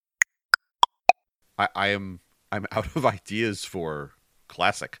I'm out of ideas for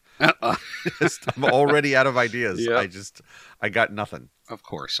classic. I'm already out of ideas. Yep. I got nothing. Of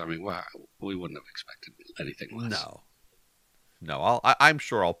course. I mean, well, we wouldn't have expected anything less. No. I'm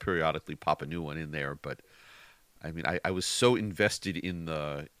sure I'll periodically pop a new one in there, but I mean, I was so invested in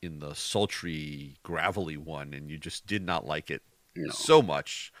the sultry, gravelly one, and you just did not like it so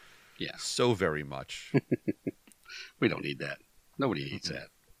much. Yeah. So very much. We don't need that. Nobody needs that.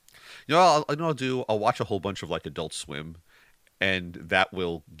 You know, I'll watch a whole bunch of like Adult Swim, and that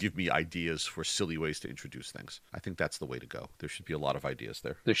will give me ideas for silly ways to introduce things. I think that's the way to go. There should be a lot of ideas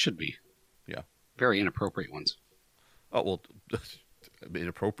there. There should be. Yeah. Very inappropriate ones. Oh, well,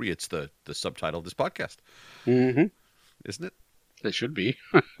 inappropriate's the subtitle of this podcast. Mm-hmm. Isn't it? It should be.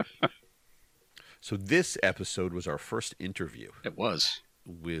 So this episode was our first interview. It was.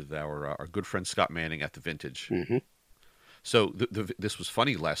 With our good friend Scott Manning at the Vintage. Mm-hmm. So this was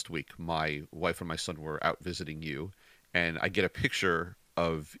funny last week. My wife and my son were out visiting you, and I get a picture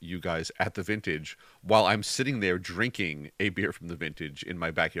of you guys at the Vintage while I'm sitting there drinking a beer from the Vintage in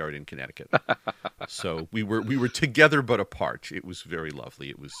my backyard in Connecticut. So we were together but apart. It was very lovely.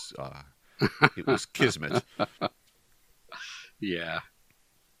 It was kismet. Yeah.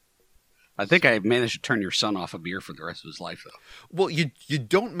 I think I managed to turn your son off a beer for the rest of his life, though. Well, you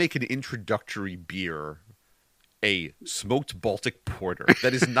don't make an introductory beer a smoked Baltic porter.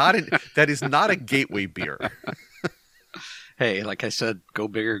 That is not a gateway beer. Hey, like I said, go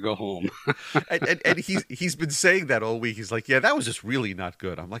big or go home. and he's been saying that all week. He's like, yeah, that was just really not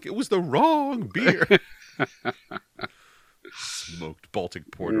good. I'm like, it was the wrong beer. Smoked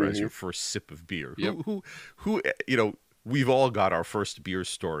Baltic porter as your first sip of beer. Yep. Who you know, we've all got our first beer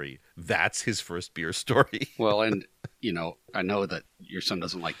story. That's his first beer story. Well, and, you know, I know that your son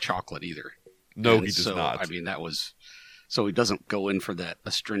doesn't like chocolate either. No, and he does so, not. I mean, so he doesn't go in for that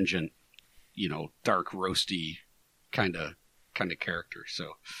astringent, you know, dark roasty kind of character.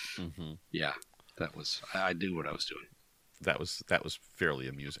 So, yeah, I knew what I was doing. That was fairly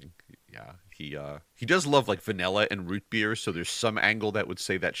amusing. Yeah, he does love like vanilla and root beer, so there's some angle that would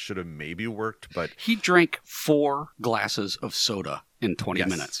say that should have maybe worked, but he drank 4 glasses of soda in 20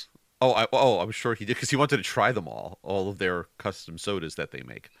 minutes. I'm sure he did, because he wanted to try them all of their custom sodas that they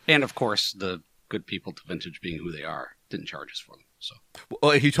make. And of course, the good people to Vintage, being who they are, didn't charge us for them. So,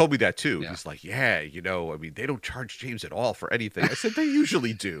 well, he told me that too. Yeah. He's like, yeah, you know, I mean, they don't charge James at all for anything. I said they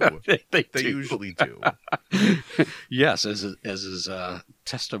usually do. they usually do. Yes, as is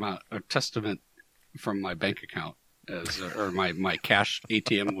testament from my bank account, or my cash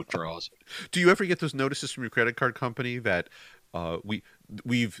ATM withdrawals. Do you ever get those notices from your credit card company that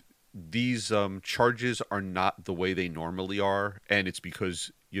these charges are not the way they normally are, and it's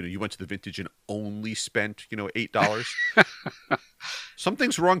because you went to the Vintage and only spent $8?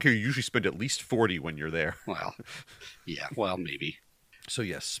 Something's wrong here. You usually spend at least $40 when you're there. Well, yeah, well, maybe. So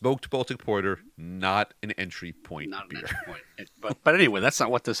yes, smoked Baltic porter, not an entry point Not beer. an entry point. But anyway, that's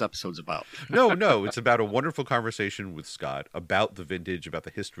not what this episode's about. No, it's about a wonderful conversation with Scott about the Vintage, about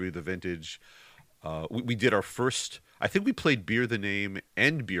the history of the Vintage. We did our first. I think we played Beer the Name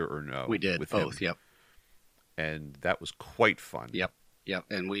and Beer or No. We did with both. him. Yep. And that was quite fun. Yep.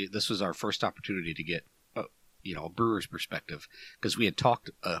 And this was our first opportunity to get a brewer's perspective, because we had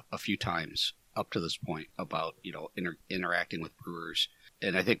talked a few times up to this point about interacting with brewers,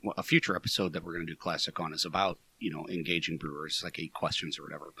 and I think a future episode that we're going to do classic on is about engaging brewers, like 8 questions or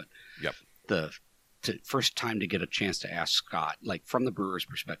whatever. But yep, the first time to get a chance to ask Scott, like from the brewer's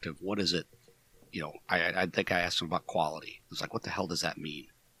perspective, what is it? I think I asked him about quality. It was like, what the hell does that mean?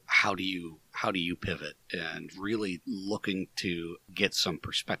 How do you pivot? And really looking to get some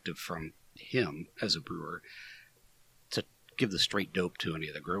perspective from him as a brewer to give the straight dope to any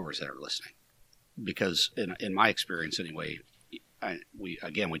of the growers that are listening. Because in my experience anyway, we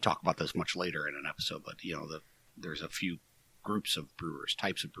talk about this much later in an episode, but there's a few groups of brewers,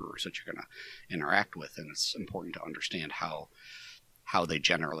 types of brewers that you're going to interact with, and it's important to understand how they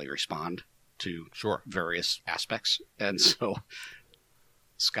generally respond to various aspects. And so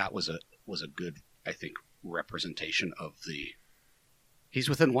Scott was a good, I think, representation of he's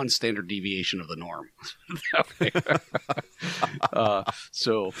within one standard deviation of the norm.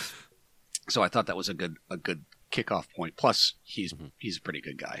 So I thought that was a good kickoff point. Plus, he's a pretty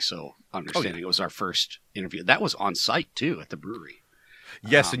good guy. So understanding it was our first interview. That was on site too at the brewery.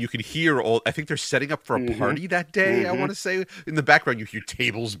 Yes, and you can hear I think they're setting up for a party that day, I want to say. In the background, you hear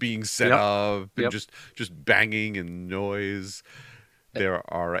tables being set up and just banging and noise.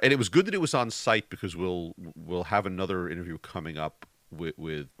 And it was good that it was on site, because we'll have another interview coming up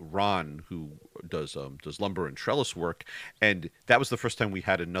with Ron, who does lumber and trellis work, and that was the first time we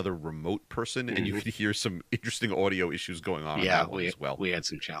had another remote person, and you could hear some interesting audio issues going on that one as well. We had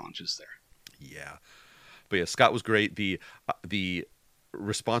some challenges there. Yeah, but yeah, Scott was great. The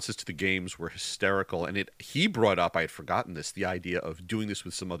responses to the games were hysterical, and he brought up, I had forgotten this, the idea of doing this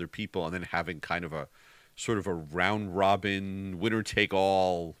with some other people and then having kind of a sort of a round robin winner take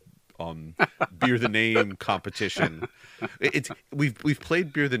all beer the name competition. We've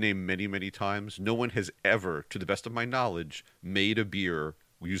played beer the name many times. No one has ever, to the best of my knowledge, made a beer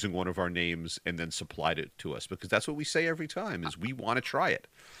using one of our names and then supplied it to us, because that's what we say every time is we want to try it.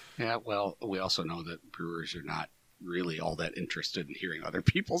 Yeah, well, we also know that brewers are not really all that interested in hearing other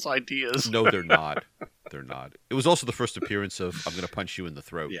people's ideas. No, they're not. They're not. It was also the first appearance of I'm going to punch you in the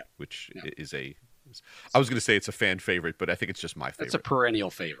throat, which is I was going to say it's a fan favorite, but I think it's just my favorite. It's a perennial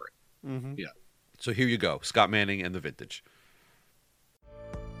favorite. Mm-hmm. Yeah. So here you go, Scott Manning and the Vintage.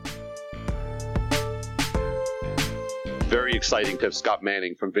 Very exciting to have Scott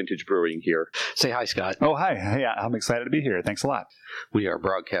Manning from Vintage Brewing here. Say hi, Scott. Oh, hi. Hey, I'm excited to be here. Thanks a lot. We are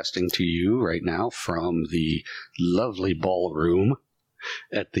broadcasting to you right now from the lovely ballroom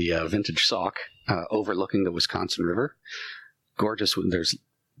at the Vintage Sock, overlooking the Wisconsin River. Gorgeous. There's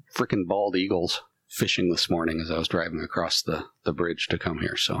frickin' bald eagles fishing this morning as I was driving across the bridge to come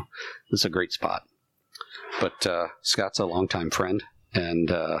here. So this is a great spot. But Scott's a longtime friend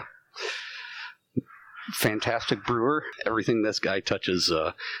and fantastic brewer. Everything this guy touches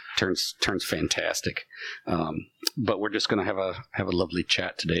turns fantastic. But we're just going to have a lovely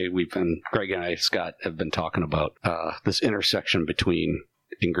chat today. Greg and I, Scott, have been talking about this intersection between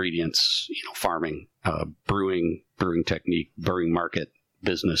ingredients, farming, brewing technique, brewing market,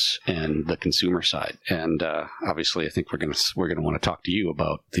 business, and the consumer side. And obviously, I think we're going to want to talk to you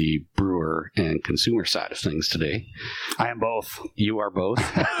about the brewer and consumer side of things today. I am both. You are both.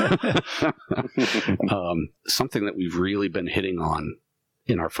 Something that we've really been hitting on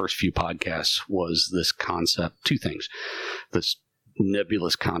in our first few podcasts was this concept, two things, this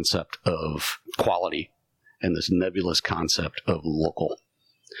nebulous concept of quality and this nebulous concept of local.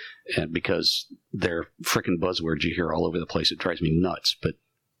 And because they're frickin' buzzwords you hear all over the place, it drives me nuts. But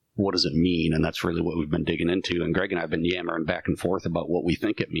what does it mean? And that's really what we've been digging into. And Greg and I have been yammering back and forth about what we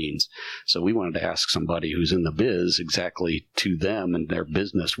think it means. So we wanted to ask somebody who's in the biz exactly to them and their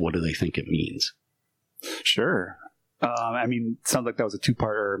business, what do they think it means? Sure. It sounds like that was a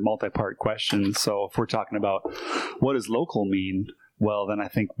two-part or multi-part question. So if we're talking about what does local mean, well, then I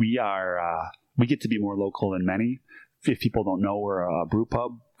think we get to be more local than many. If people don't know, we're a brew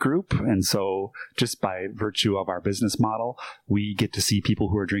pub group, and so just by virtue of our business model, we get to see people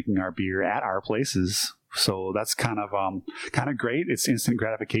who are drinking our beer at our places. So that's kind of great. It's instant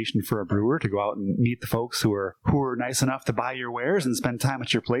gratification for a brewer to go out and meet the folks who are nice enough to buy your wares and spend time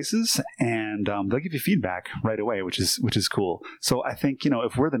at your places, and they'll give you feedback right away, which is cool. So I think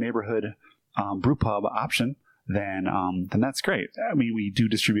if we're the neighborhood brew pub option, then that's great. I mean, we do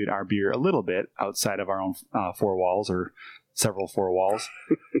distribute our beer a little bit outside of our own four walls, or several four walls.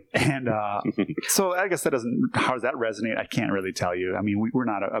 And so I guess how does that resonate? I can't really tell you. I mean, we're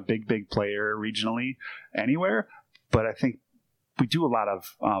not a big player regionally anywhere, but I think we do a lot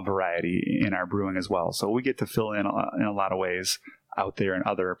of variety in our brewing as well. So we get to fill in a lot of ways out there in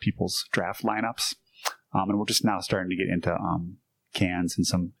other people's draft lineups. And we're just now starting to get into cans and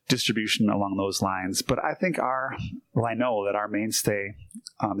some distribution along those lines. But I think I know that our mainstay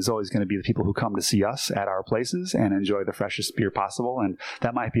is always going to be the people who come to see us at our places and enjoy the freshest beer possible. And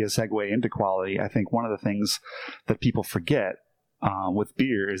that might be a segue into quality. I think one of the things that people forget with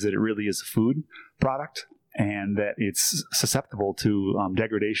beer is that it really is a food product and that it's susceptible to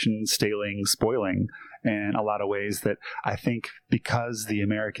degradation, staling, spoiling in a lot of ways that I think because the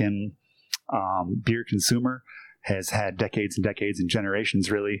American beer consumer has had decades and decades and generations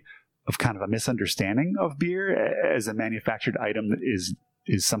really of kind of a misunderstanding of beer as a manufactured item that is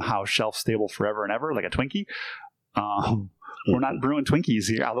somehow shelf stable forever and ever, like a Twinkie. We're not brewing Twinkies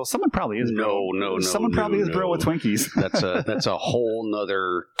here, although someone probably is. Someone probably is brewing with Twinkies. That's a whole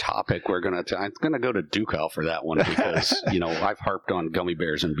nother topic. I'm gonna go to Ducal for that one because I've harped on gummy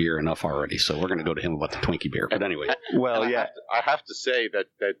bears and beer enough already. So we're gonna go to him about the Twinkie beer. But anyway, I have to say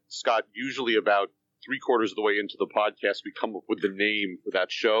that Scott, usually about 3/4 of the way into the podcast, we come up with the name for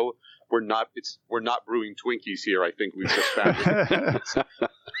that show. We're not brewing Twinkies here. I think we've just found it.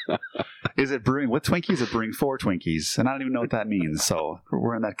 Is it brewing with Twinkies or brewing for Twinkies? And I don't even know what that means. So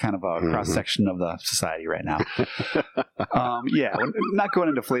we're in that kind of a cross section of the society right now. Not going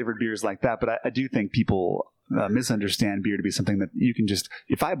into flavored beers like that, but I do think people misunderstand beer to be something that you can just,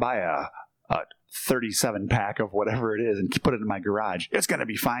 if I buy a 37 pack of whatever it is and put it in my garage. It's going to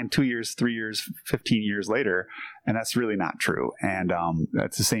be fine 2 years, 3 years, 15 years later. And that's really not true. And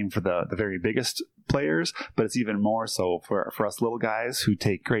that's the same for the very biggest players, but it's even more so for us little guys who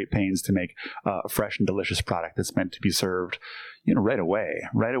take great pains to make a fresh and delicious product that's meant to be served, right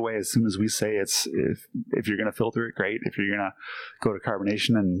away as soon as we say it's, if you're going to filter it, great. If you're going to go to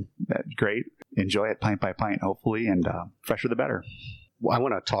carbonation, and great. Enjoy it pint by pint, hopefully, and fresher the better. Well, I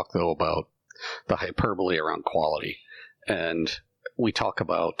want to talk, though, about the hyperbole around quality. And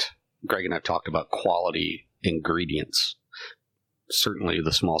Greg and I talked about quality ingredients. Certainly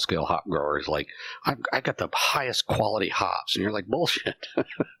the small scale hop grower is like, I got the highest quality hops. And you're like, bullshit.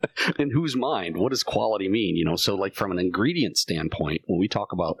 In whose mind? What does quality mean? So like from an ingredient standpoint, when we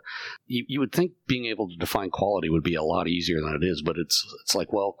talk about, you would think being able to define quality would be a lot easier than it is, but it's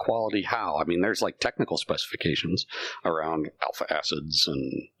like, well, quality how? I mean, there's like technical specifications around alpha acids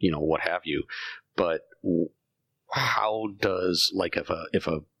and, what have you. But how does, like, if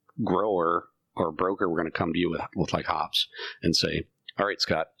a grower or a broker were going to come to you with like hops and say, all right,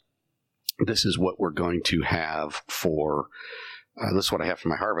 Scott, this is what we're going to have for, this is what I have for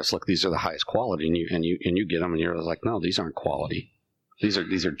my harvest. Look, these are the highest quality. And you get them and you're like, no, these aren't quality. These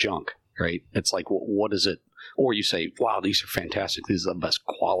are junk, right? It's like, what is it? Or you say, wow, these are fantastic. These are the best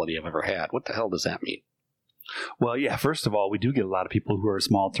quality I've ever had. What the hell does that mean? Well, yeah, first of all, we do get a lot of people who are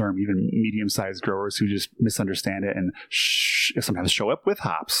small term, even medium-sized growers who just misunderstand it and sometimes show up with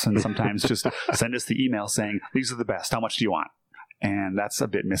hops and sometimes just send us the email saying, these are the best. How much do you want? And that's a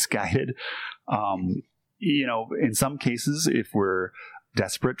bit misguided. In some cases, if we're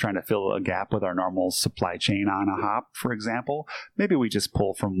desperate, trying to fill a gap with our normal supply chain on a hop, for example, maybe we just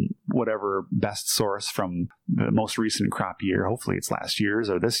pull from whatever best source from the most recent crop year. Hopefully it's last year's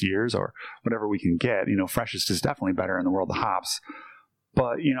or this year's or whatever we can get. Freshest is definitely better in the world of hops.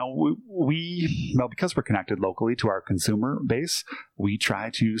 But, we because we're connected locally to our consumer base, we try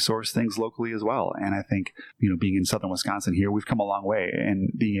to source things locally as well. And I think, being in southern Wisconsin here, we've come a long way in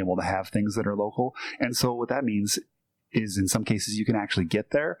being able to have things that are local. And so what that means is in some cases you can actually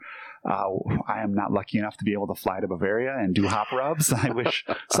get there. I am not lucky enough to be able to fly to Bavaria and do hop rubs. I wish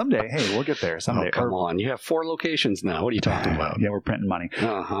someday, hey, we'll get there someday. Oh, come on. You have 4 locations now. What are you talking about? Yeah, we're printing money.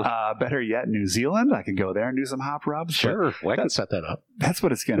 Better yet, New Zealand. I could go there and do some hop rubs. Sure. Well, I can set that up. That's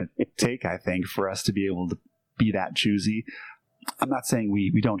what it's going to take, I think, for us to be able to be that choosy. I'm not saying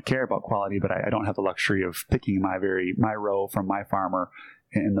we don't care about quality, but I don't have the luxury of picking my row from my farmer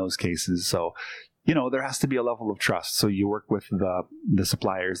in those cases. So, there has to be a level of trust. So you work with the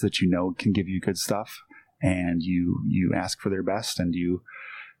suppliers that can give you good stuff, and you ask for their best, and you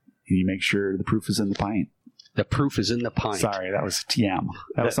make sure the proof is in the pint. The proof is in the pint. Sorry, that was TM.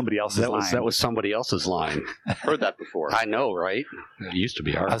 That was somebody else's line. That was somebody else's line. Heard that before. I know, right? It used to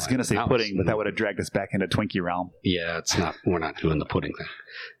be our line. I was going to say pudding, but that would have dragged us back into Twinkie realm. Yeah, it's not. We're not doing the pudding thing.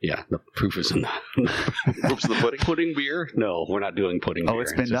 Yeah, the proof is in the proof's in the pudding. Pudding beer? No, we're not doing pudding beer. Oh,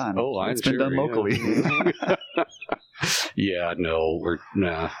 it's been done. It's been done locally. Yeah, no,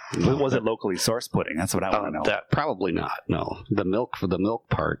 nah. Was it locally sourced pudding? That's what I want to know. That probably not. No, the milk for the milk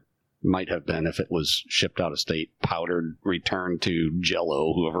part might have been if it was shipped out of state, powdered, returned to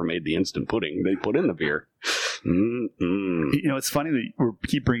Jell-O, whoever made the instant pudding, they put in the beer. It's funny that we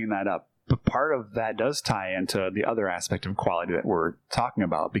keep bringing that up, but part of that does tie into the other aspect of quality that we're talking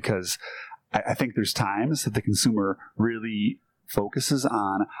about, because I think there's times that the consumer really focuses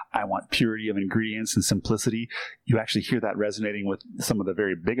on, I want purity of ingredients and simplicity. You actually hear that resonating with some of the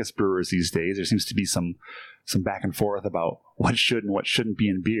very biggest brewers these days. There seems to be some back and forth about what should and what shouldn't be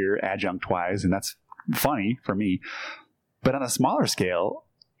in beer adjunct-wise, and that's funny for me. But on a smaller scale,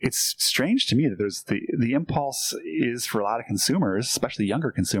 it's strange to me that there's the impulse is for a lot of consumers, especially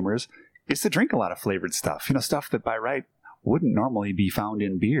younger consumers, is to drink a lot of flavored stuff. Stuff that by right wouldn't normally be found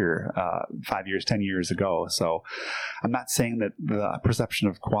in beer 5 years, 10 years ago. So I'm not saying that the perception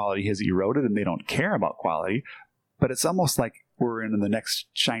of quality has eroded and they don't care about quality, but it's almost like we're in the next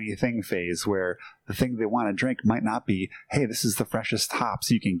shiny thing phase where the thing they want to drink might not be, hey, this is the freshest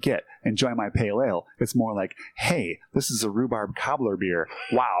hops you can get. Enjoy my pale ale. It's more like, hey, this is a rhubarb cobbler beer.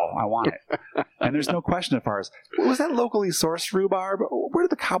 Wow, I want it. And there's no question as far as, was that locally sourced rhubarb? Where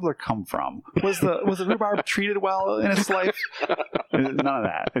did the cobbler come from? Was the rhubarb treated well in its life? None of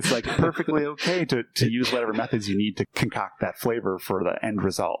that. It's like perfectly okay to use whatever methods you need to concoct that flavor for the end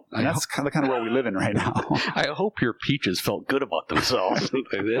result. And that's kind of where we live in right now. I hope your peaches felt good about themselves.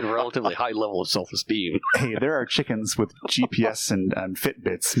 They had a relatively high level of self-esteem. self-esteem. Hey, there are chickens with GPS and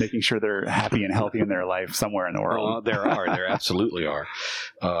Fitbits making sure they're happy and healthy in their life somewhere in the world. There absolutely are.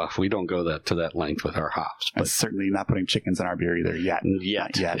 We don't go to that length with our hops, but and certainly not putting chickens in our beer either yet.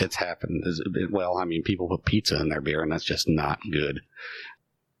 Yet. It's happened. Well, I mean, people put pizza in their beer, and that's just not good.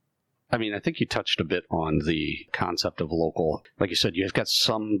 I mean, I think you touched a bit on the concept of local. Like you said, you've got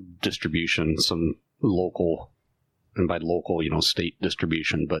some distribution, some local, and by local, state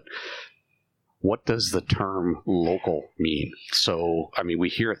distribution, but what does the term local mean? So, I mean, we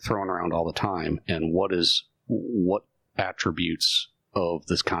hear it thrown around all the time, and what attributes of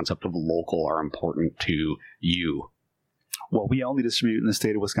this concept of local are important to you? Well, we only distribute in the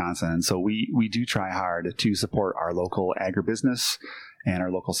state of Wisconsin, and so we do try hard to support our local agribusiness and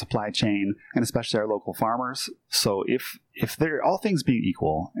our local supply chain, and especially our local farmers. So if they're all things being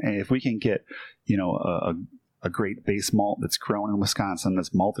equal, and if we can get, a great base malt that's grown in Wisconsin,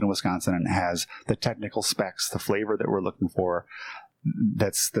 that's malted in Wisconsin, and has the technical specs, the flavor that we're looking for,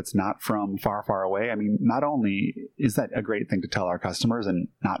 that's not from far, far away. I mean, not only is that a great thing to tell our customers and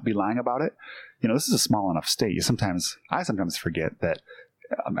not be lying about it, this is a small enough state. I sometimes forget that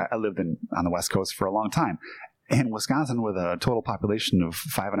I lived on the West Coast for a long time. And Wisconsin, with a total population of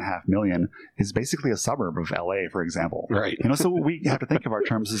 5.5 million, is basically a suburb of LA, for example. Right. So we have to think of our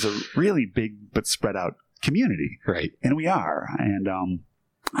terms as a really big but spread out community. Right. And we are. And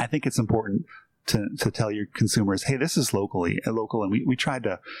I think it's important to tell your consumers, hey, this is local. And we tried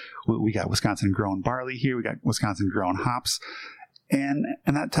we got Wisconsin grown barley here. We got Wisconsin grown hops. And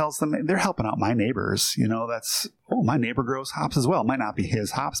that tells them they're helping out my neighbors. My neighbor grows hops as well. It might not be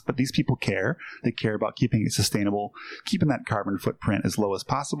his hops, but these people care. They care about keeping it sustainable. Keeping that carbon footprint as low as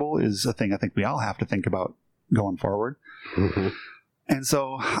possible is a thing I think we all have to think about going forward. Mm-hmm. And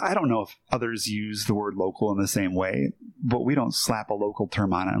so I don't know if others use the word local in the same way, but we don't slap a local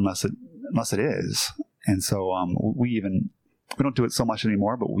term on it unless it is. And so we don't do it so much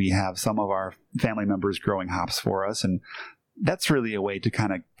anymore, but we have some of our family members growing hops for us, and that's really a way to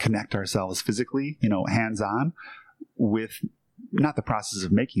kind of connect ourselves physically, hands-on, with not the process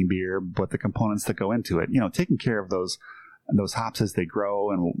of making beer, but the components that go into it. Taking care of those hops as they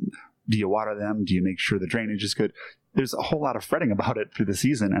grow, and do you water them? Do you make sure the drainage is good? There's a whole lot of fretting about it through the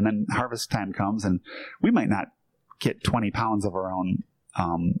season, and then harvest time comes, and we might not get 20 pounds of our own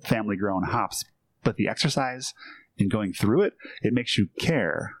family-grown hops, but the exercise in going through it makes you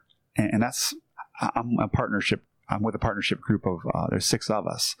care, and that's I'm with a partnership group of there's 6 of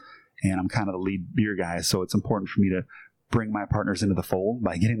us, and I'm kind of the lead beer guy. So it's important for me to bring my partners into the fold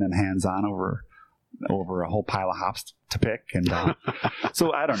by getting them hands-on over a whole pile of hops to pick. And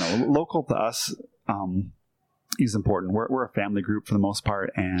so I don't know. Local to us is important. We're a family group for the most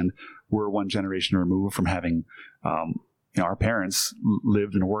part, and we're one generation removed from having our parents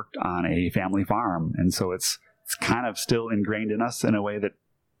lived and worked on a family farm, and so it's kind of still ingrained in us in a way that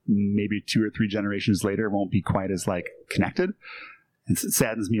maybe 2 or 3 generations later won't be quite as connected. It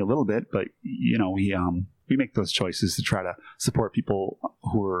saddens me a little bit, but we make those choices to try to support people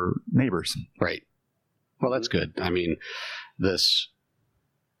who are neighbors. Right. Well, that's good. I mean, there's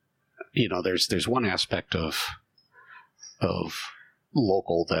one aspect of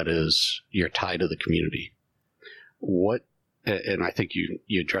local that is your tie to the community. And I think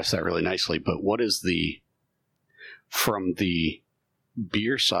you addressed that really nicely, but what is from the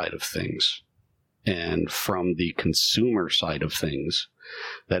beer side of things and from the consumer side of things,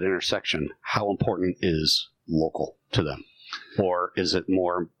 that intersection, how important is local to them? Or is it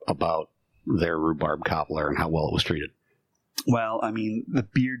more about their rhubarb cobbler and how well it was treated? Well, I mean, the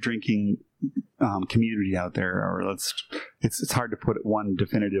beer drinking community out there, it's hard to put one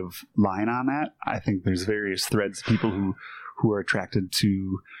definitive line on that. I think there's various threads of people who are attracted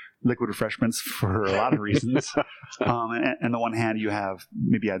to liquid refreshments for a lot of reasons. And on the one hand, you have,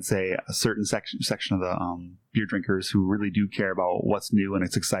 maybe I'd say, a certain section of the beer drinkers who really do care about what's new and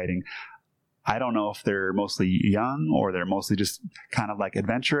it's exciting. I don't know if they're mostly young or they're mostly just kind of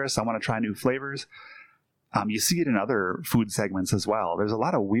adventurous. I want to try new flavors. You see it in other food segments as well. There's a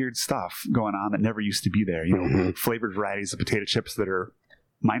lot of weird stuff going on that never used to be there. Flavored varieties of potato chips that are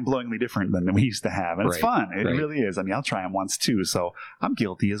mind-blowingly different than we used to have. And it's fun. It really is. I mean, I'll try them once too, so I'm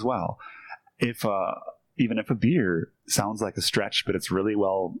guilty as well. Even if a beer sounds like a stretch, but it's really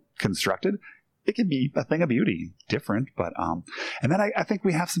well constructed, it can be a thing of beauty, different. But and then I think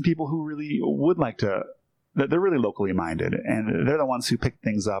we have some people who really would like to, they're really locally minded, and they're the ones who pick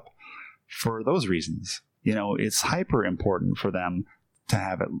things up for those reasons. It's hyper important for them to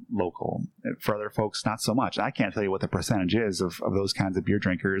have it local. For other folks, not so much. I can't tell you what the percentage is of those kinds of beer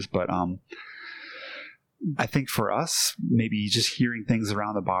drinkers, but I think for us, maybe just hearing things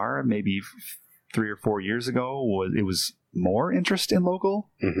around the bar, maybe 3 or 4 years ago was more interest in local,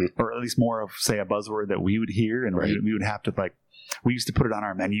 or at least more of, say, a buzzword that we would hear, and we would have to, like, we used to put it on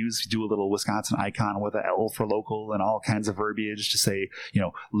our menus, do a little Wisconsin icon with an L for local and all kinds of verbiage to say,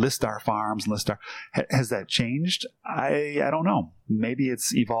 list our farms, has that changed? I don't know. Maybe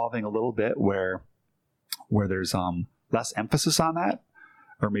it's evolving a little bit where there's less emphasis on that,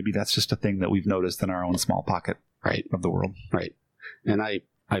 or maybe that's just a thing that we've noticed in our own small pocket of the world. Right. And I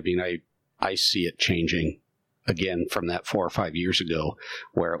mean, I see it changing again from that 4 or 5 years ago,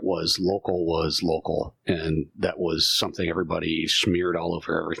 where it was local, and that was something everybody smeared all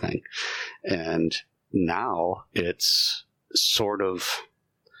over everything. And now it's sort of,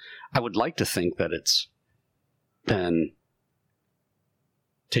 I would like to think that it's been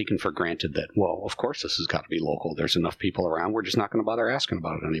taken for granted that, well, of course this has got to be local. There's enough people around. We're just not going to bother asking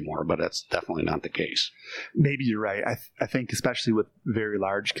about it anymore. But that's definitely not the case. Maybe you're right. I think especially with very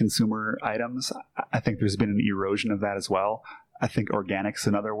large consumer items, I think there's been an erosion of that as well. I think organic's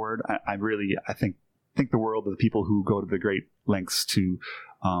another word. I think the world of the people who go to the great lengths to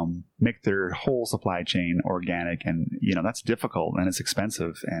make their whole supply chain organic, and that's difficult and it's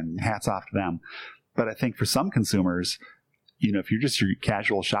expensive, and hats off to them. But I think for some consumers, if you're just your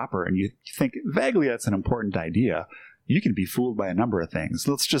casual shopper and you think vaguely that's an important idea, you can be fooled by a number of things.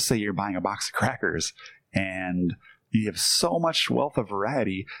 Let's just say you're buying a box of crackers and you have so much wealth of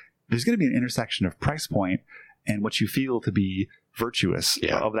variety. There's going to be an intersection of price point and what you feel to be virtuous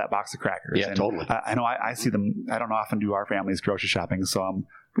of that box of crackers. Yeah, and totally. I know I see them. I don't often do our family's grocery shopping, so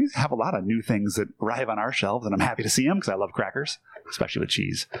we have a lot of new things that arrive on our shelves, and I'm happy to see them because I love crackers, especially with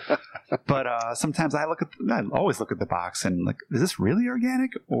cheese. But sometimes I always look at the box and, like, is this really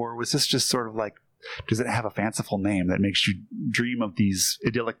organic, or was this just sort of like, does it have a fanciful name that makes you dream of these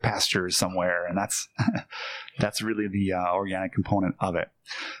idyllic pastures somewhere? And that's really the organic component of it.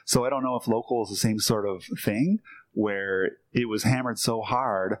 So I don't know if local is the same sort of thing, where it was hammered so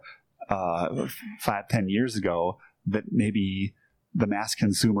hard 5-10 years ago that maybe the mass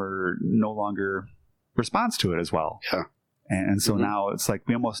consumer no longer responds to it as well. Yeah. And so now it's like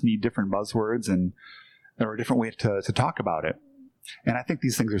we almost need different buzzwords or a different way to talk about it. And I think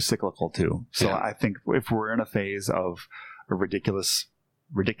these things are cyclical too. So I think if we're in a phase of a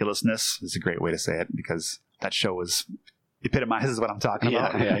ridiculousness is a great way to say it, because that show epitomizes what I'm talking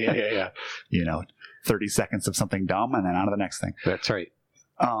about. Yeah. 30 seconds of something dumb and then on to the next thing. That's right.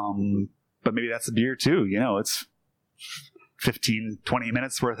 But maybe that's the beer too. It's 15, 20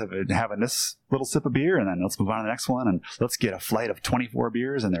 minutes worth of it, having this little sip of beer, and then let's move on to the next one, and let's get a flight of 24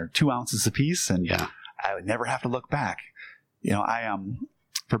 beers, and they're 2 ounces apiece, and I would never have to look back. I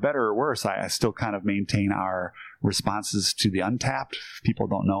for better or worse, I still kind of maintain our responses to the Untapped. People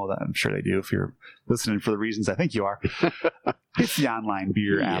don't know that. I'm sure they do if you're listening for the reasons I think you are. It's the online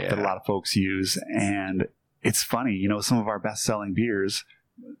beer app that a lot of folks use, and it's funny. Some of our best-selling beers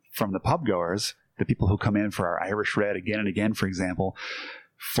from the pub goers, the people who come in for our Irish Red again and again, for example,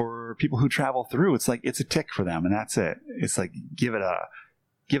 for people who travel through, it's like it's a tick for them, and that's it. It's like give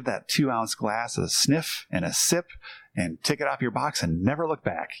that 2 ounce glass a sniff and a sip, and tick it off your box and never look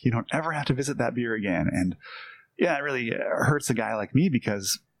back. You don't ever have to visit that beer again. And it really hurts a guy like me,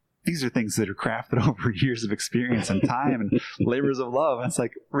 because these are things that are crafted over years of experience and time and labors of love. And it's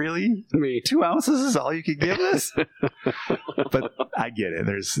like, really? 2 ounces is all you could give us? But I get it.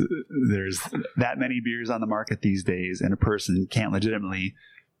 There's that many beers on the market these days, and a person can't legitimately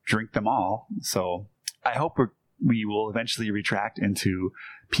drink them all. So I hope we will eventually retract into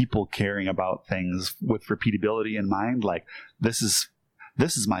people caring about things with repeatability in mind. Like, this is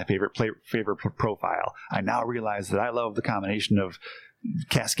my favorite profile. I now realize that I love the combination of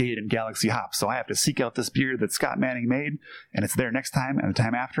Cascade and Galaxy hops, so I have to seek out this beer that Scott Manning made, and it's there next time, and the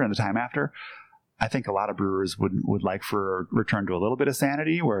time after, and the time after. I think a lot of brewers would like for a return to a little bit of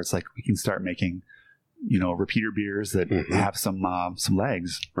sanity, where it's like we can start making, repeater beers that have some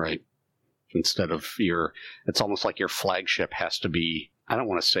legs. Right. Instead of it's almost like your flagship has to be, I don't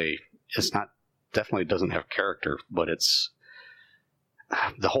want to say, it's not, definitely doesn't have character, but it's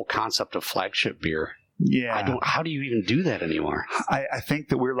the whole concept of flagship beer. Yeah. How do you even do that anymore? I think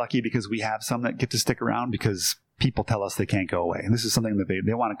that we're lucky because we have some that get to stick around because people tell us they can't go away. And this is something that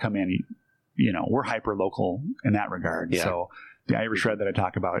they want to come in. We're hyper local in that regard. Yeah. So the Irish Red that I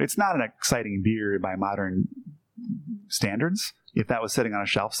talk about, it's not an exciting beer by modern standards. If that was sitting on a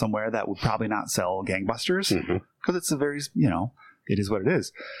shelf somewhere, that would probably not sell gangbusters, because it's a very, it is what it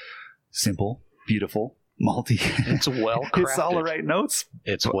is. Simple, beautiful, malty. It's well crafted. It's all the right notes.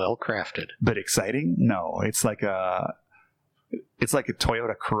 It's well crafted. But exciting? No. It's like It's like a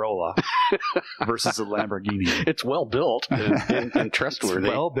Toyota Corolla versus a Lamborghini. It's well built and trustworthy.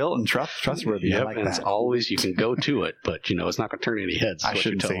 It's well built and trustworthy. Yep, I like and that. It's always, you can go to it, but it's not going to turn any heads. I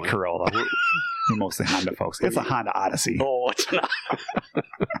shouldn't say Corolla. We're mostly Honda folks. It's a Honda Odyssey. Oh, it's not.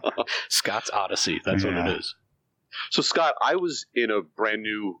 Scott's Odyssey. That's what it is. So, Scott, I was in a brand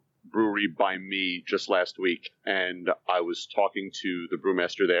new brewery by me just last week, and I was talking to the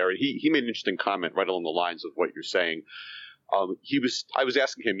brewmaster there, and he made an interesting comment right along the lines of what you're saying. I was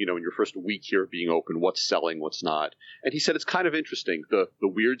asking him, in your first week here being open, what's selling, what's not, and he said it's kind of interesting. The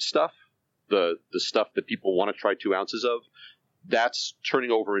weird stuff, the stuff that people want to try 2 ounces of, that's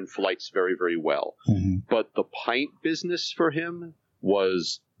turning over in flights very, very well. Mm-hmm. But the pint business for him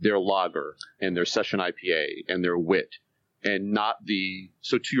was their lager and their session IPA and their wit, and not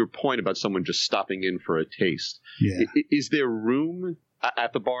so to your point about someone just stopping in for a taste. Yeah. Is there room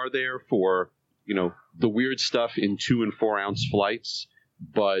at the bar there for, the weird stuff in 2 and 4 ounce flights,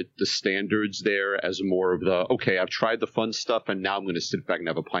 but the standards there as more of the, okay, I've tried the fun stuff and now I'm going to sit back and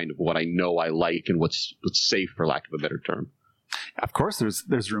have a pint of what I know I like and what's safe, for lack of a better term? Of course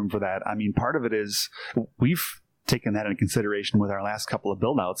there's room for that. I mean, part of it is we've taken that into consideration with our last couple of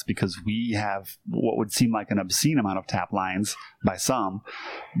build-outs, because we have what would seem like an obscene amount of tap lines by some,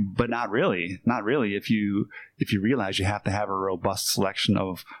 but not really. Not really. If you realize you have to have a robust selection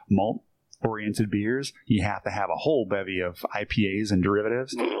of malt-oriented beers, you have to have a whole bevy of IPAs and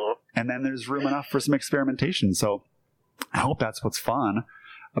derivatives, and then there's room enough for some experimentation. So I hope that's what's fun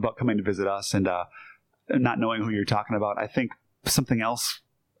about coming to visit us and not knowing who you're talking about. I think something else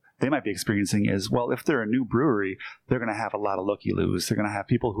they might be experiencing is, well, if they're a new brewery, they're going to have a lot of looky-loos. They're going to have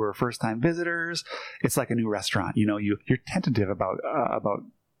people who are first-time visitors. It's like a new restaurant. You're tentative about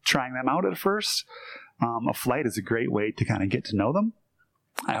trying them out at first. A flight is a great way to kind of get to know them.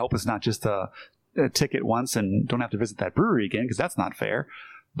 I hope it's not just a ticket once and don't have to visit that brewery again, because that's not fair.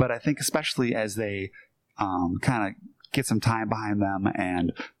 But I think especially as they kind of get some time behind them,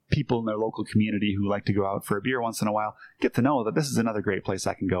 and people in their local community who like to go out for a beer once in a while get to know that this is another great place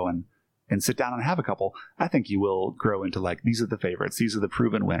I can go and sit down and have a couple, I think you will grow into like, these are the favorites. These are the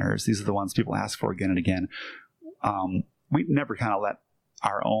proven winners. These are the ones people ask for again and again. We never kind of let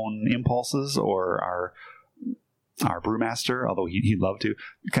our own impulses or our brewmaster, although he'd love to,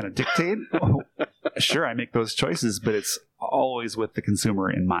 kind of dictate. Sure, I make those choices, but it's always with the consumer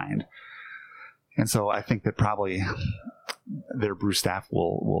in mind. And so I think that probably their brew staff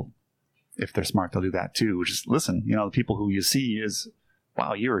will, if they're smart, they'll do that too. Which is, listen, the people who you see is,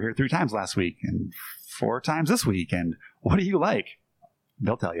 wow, you were here 3 times last week and 4 times this week, and what do you like?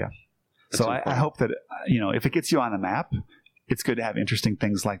 They'll tell you. So I hope that, if it gets you on the map, it's good to have interesting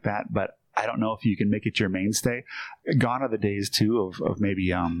things like that. But I don't know if you can make it your mainstay. Gone are the days too of maybe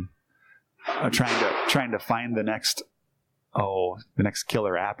trying to find the next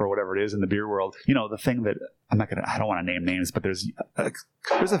killer app or whatever it is in the beer world. The thing that I don't want to name names, but there's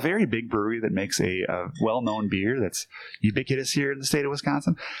a very big brewery that makes a well-known beer that's ubiquitous here in the state of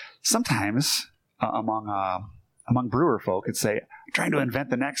Wisconsin. Sometimes among brewer folk, it's trying to invent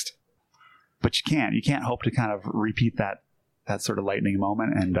the next, but you can't. You can't hope to kind of repeat that sort of lightning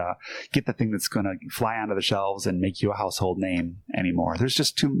moment and get the thing that's going to fly onto the shelves and make you a household name anymore. There's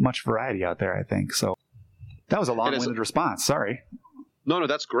just too much variety out there, I think. So that was a long-winded response. Sorry. No,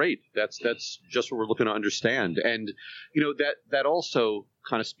 that's great. That's just what we're looking to understand. And, that also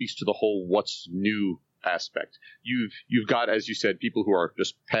kind of speaks to the whole what's new aspect. You've got, as you said, people who are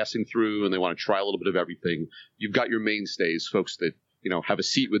just passing through and they want to try a little bit of everything. You've got your mainstays, folks that, have a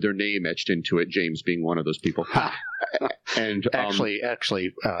seat with their name etched into it, James being one of those people. And actually,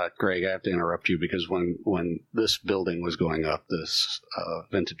 Greg, I have to interrupt you, because when this building was going up, this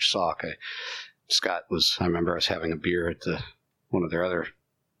vintage sock, I remember us having a beer at one of their other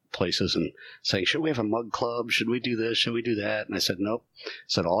places and saying, should we have a mug club? Should we do this? Should we do that? And I said, nope. I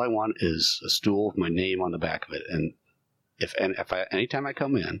said, all I want is a stool with my name on the back of it. And anytime I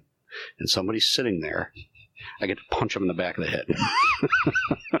come in and somebody's sitting there, I get to punch them in the back of the head.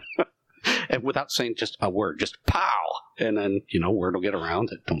 And without saying just a word, just pow! And then, word will get around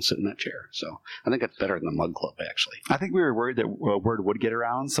that don't sit in that chair. So I think that's better than the mug club, actually. I think we were worried that word would get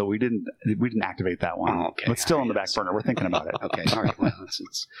around, so we didn't activate that one. Oh, okay. But still on the back burner. We're thinking about it. Okay. All right. Well,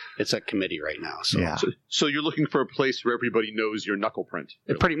 it's a committee right now. So. Yeah. So you're looking for a place where everybody knows your knuckle print.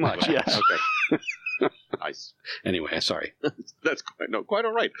 Really. Pretty much, yes. Okay. Nice. Anyway, sorry. That's quite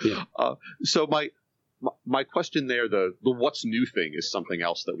all right. Yeah. So my question there, the what's new thing is something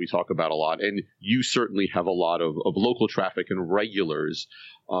else that we talk about a lot. And you certainly have a lot of local traffic and regulars.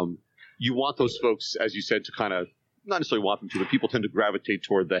 You want those folks, as you said, to kind of, not necessarily want them to, but people tend to gravitate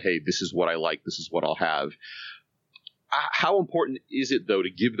toward hey, this is what I like, this is what I'll have. how important is it, though, to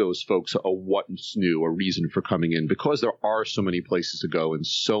give those folks a what's new, a reason for coming in? Because there are so many places to go and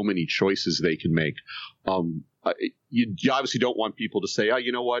so many choices they can make. You obviously don't want people to say, oh,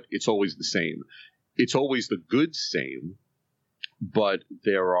 you know what, it's always the same. It's always the good same, but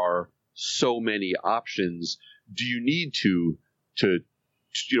there are so many options. Do you need to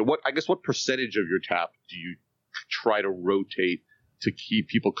what percentage of your tap do you try to rotate to keep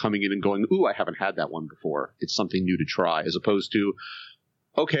people coming in and going, ooh, I haven't had that one before. It's something new to try, as opposed to,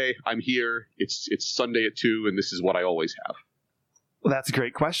 okay, I'm here. It's Sunday at 2, and this is what I always have. Well, that's a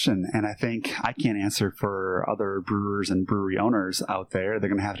great question. And I think I can't answer for other brewers and brewery owners out there. They're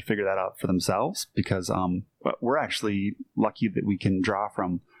going to have to figure that out for themselves, because we're actually lucky that we can draw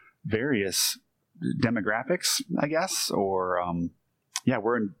from various demographics, I guess, or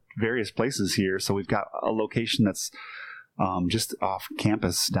we're in various places here. So we've got a location that's just off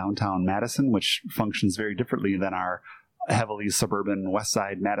campus downtown Madison, which functions very differently than our heavily suburban West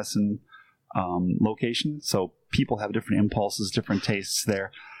Side Madison location. So people have different impulses, different tastes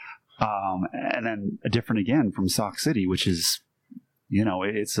there. And then different again from Sauk City, which is,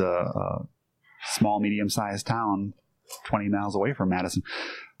 it's a small, medium-sized town 20 miles away from Madison.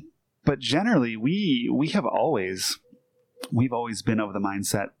 But generally, we've always been of the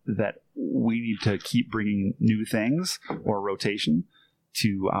mindset that we need to keep bringing new things or rotation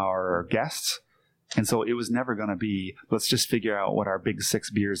to our guests. And so it was never going to be, let's just figure out what our big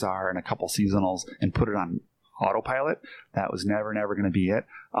 6 beers are and a couple seasonals and put it on autopilot. That was never going to be it.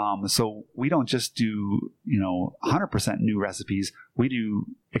 So we don't just do, 100% new recipes. We do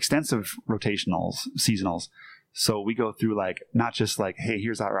extensive rotationals, seasonals. So we go through not just hey,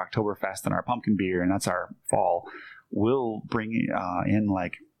 here's our Oktoberfest and our pumpkin beer, and that's our fall. We'll bring in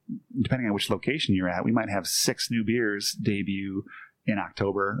depending on which location you're at, we might have 6 new beers debut in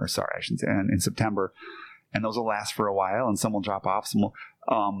October, or sorry, I shouldn't say, in September, and those will last for a while, and some will drop off. Some will.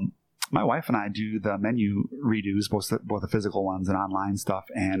 My wife and I do the menu redos, both the physical ones and online stuff,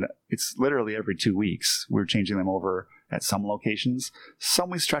 and it's literally every 2 weeks. We're changing them over at some locations. Some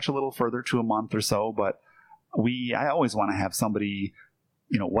we stretch a little further to a month or so, but I always want to have somebody,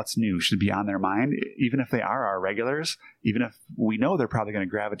 what's new should be on their mind, even if they are our regulars, even if we know they're probably going to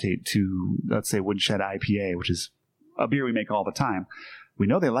gravitate to, let's say, Woodshed IPA, which is a beer we make all the time. We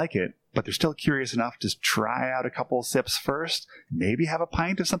know they like it, but they're still curious enough to try out a couple sips first, maybe have a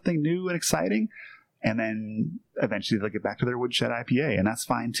pint of something new and exciting, and then eventually they'll get back to their Woodshed IPA, and that's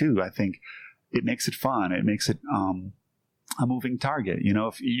fine too. I think it makes it fun. It makes it a moving target.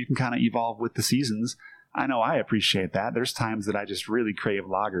 If you can kind of evolve with the seasons, I know I appreciate that. There's times that I just really crave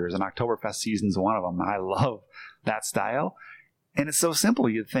lagers, and Oktoberfest season's one of them. I love that style. And it's so simple.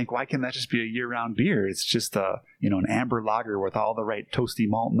 You'd think, why can't that just be a year-round beer? It's just an amber lager with all the right toasty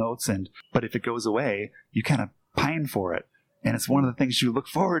malt notes. But if it goes away, you kind of pine for it. And it's one of the things you look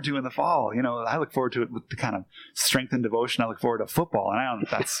forward to in the fall. I look forward to it with the kind of strength and devotion I look forward to football. And I don't know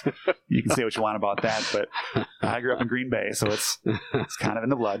if that's, you can say what you want about that, but I grew up in Green Bay, so it's kind of in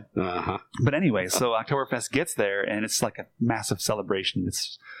the blood. Uh-huh. But anyway, so Oktoberfest gets there, and it's like a massive celebration.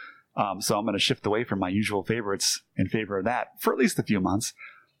 It's so I'm going to shift away from my usual favorites in favor of that for at least a few months.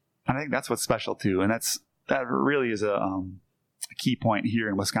 And I think that's what's special too. And that really is a key point here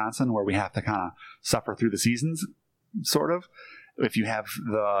in Wisconsin, where we have to kind of suffer through the seasons, sort of. If you have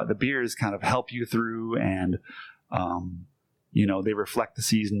the beers kind of help you through, and they reflect the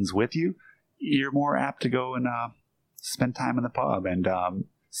seasons with you, you're more apt to go and spend time in the pub. And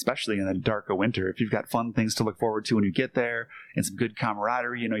especially in the dark of winter, if you've got fun things to look forward to when you get there and some good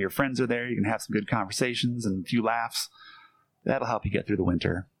camaraderie, your friends are there, you can have some good conversations and a few laughs. That'll help you get through the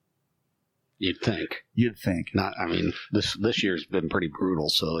winter. You'd think. Not, this year's been pretty brutal,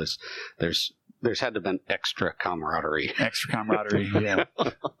 so there's had to have been extra camaraderie. Yeah.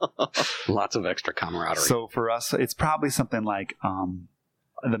 Lots of extra camaraderie. So for us, it's probably something like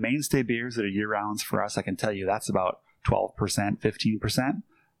the mainstay beers that are year-rounds for us, I can tell you that's about 12%, 15%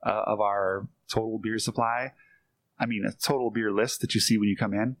 of our total beer supply. A total beer list that you see when you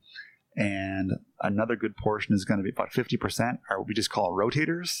come in. And another good portion is going to be about 50% are what we just call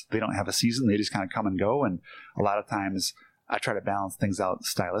rotators. They don't have a season. They just kind of come and go. And a lot of times I try to balance things out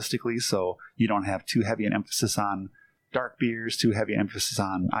stylistically, so you don't have too heavy an emphasis on dark beers, too heavy emphasis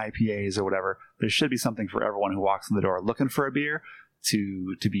on IPAs or whatever. There should be something for everyone who walks in the door looking for a beer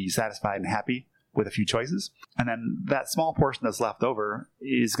to be satisfied and happy with a few choices. And then that small portion that's left over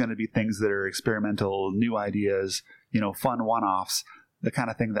is going to be things that are experimental, new ideas, fun one-offs, the kind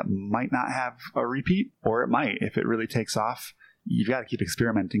of thing that might not have a repeat, or it might. If it really takes off, you've got to keep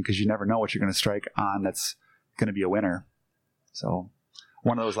experimenting, because you never know what you're going to strike on that's going to be a winner. So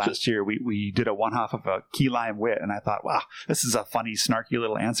one of those last year. We did a one-off of a key lime wit, and I thought, wow, this is a funny, snarky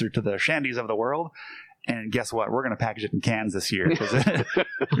little answer to the shandies of the world. And guess what? We're going to package it in cans this year because it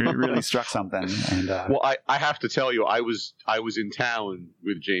really struck something. And well, I have to tell you, I was in town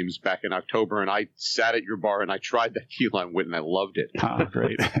with James back in October, and I sat at your bar and I tried that key lime wit, and I loved it. oh,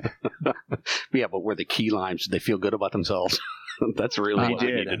 great. Yeah, but were the key limes? Did they feel good about themselves? That's really what I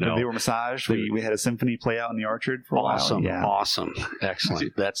need to know. They were massaged. We had a symphony play out in the orchard for a while. Awesome.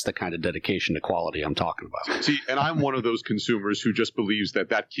 Excellent. That's the kind of dedication to quality I'm talking about. See, and I'm one of those consumers who just believes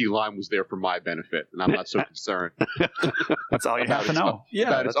that key lime was there for my benefit, and I'm not so concerned. That's all you have to know.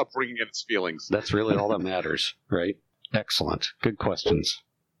 That is upbringing and its feelings. That's really all that matters, right? Excellent. Good questions.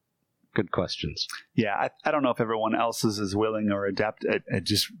 Yeah, I don't know if everyone else is as willing or adept at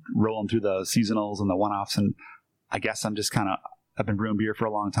just rolling through the seasonals and the one-offs, and I guess I'm just I've been brewing beer for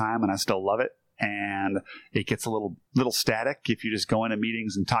a long time, and I still love it. And it gets a little static if you just go into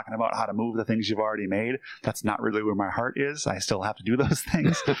meetings and talking about how to move the things you've already made. That's not really where my heart is. I still have to do those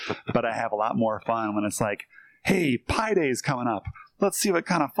things, but I have a lot more fun when it's like, hey, Pi Day's coming up. Let's see what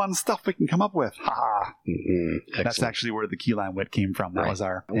kind of fun stuff we can come up with. Ha! Mm-hmm. That's actually where the key lime wit came from. That was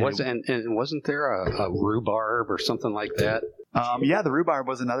our... And wasn't there a rhubarb or something like that? Yeah, the rhubarb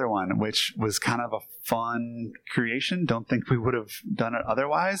was another one, which was kind of a fun creation. Don't think we would have done it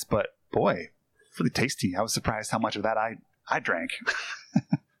otherwise, but boy, really tasty. I was surprised how much of that I drank.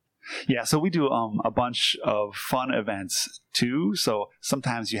 Yeah, so we do a bunch of fun events too. So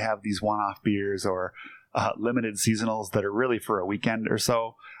sometimes you have these one-off beers or limited seasonals that are really for a weekend or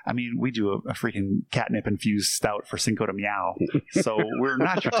so. I mean, we do a freaking catnip-infused stout for Cinco de Meow. So we're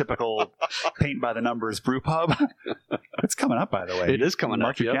not your typical paint-by-the-numbers brew pub. It's coming up, by the way. It is coming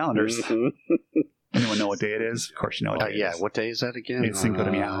Mark up. Mark your calendars. Mm-hmm. Anyone know what day it is? Of course you know what day it is. What day is that again? It's Cinco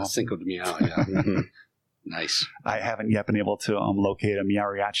de Meow. Cinco de Meow, yeah. Mm-hmm. Nice. I haven't yet been able to locate a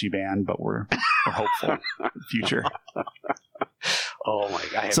Meowriachi band, but we're hopeful for the future. Oh my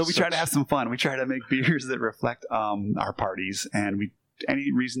God! So we try to have some fun. We try to make beers that reflect our parties, and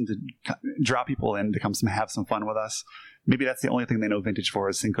any reason to draw people in to come have some fun with us. Maybe that's the only thing they know vintage for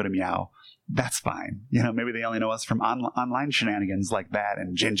is Cinco de Meow. That's fine. Maybe they only know us from online shenanigans like that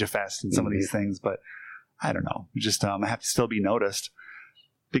and Ginger Fest and some of these things. But I don't know. Just I have to still be noticed,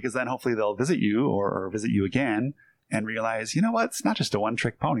 because then hopefully they'll visit you or visit you again and realize, you know what? It's not just a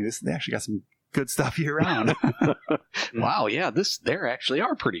one-trick pony. They actually got some good stuff year round. Wow, yeah, they actually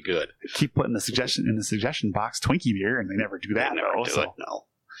are pretty good. Keep putting the suggestion box Twinkie beer, and they never do that. No,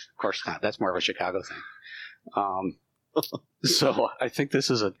 of course not. That's more of a Chicago thing. So I think this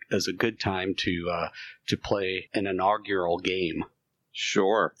is a good time to play an inaugural game.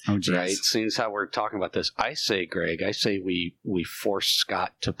 Sure. Oh, geez. Right. Seeing as how we're talking about this, I say we force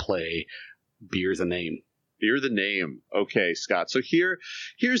Scott to play Beer the Name. Beer the Name. Okay, Scott. So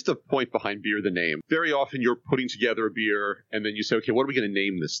here's the point behind Beer the Name. Very often you're putting together a beer and then you say, okay, what are we going to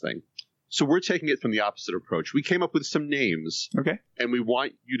name this thing? So we're taking it from the opposite approach. We came up with some names. Okay. And we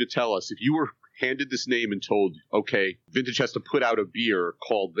want you to tell us, if you were handed this name and told, okay, Vintage has to put out a beer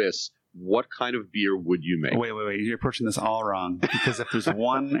called this, what kind of beer would you make? Wait. You're approaching this all wrong. Because if there's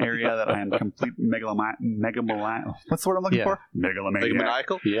one area that I am complete what's the word I'm looking for?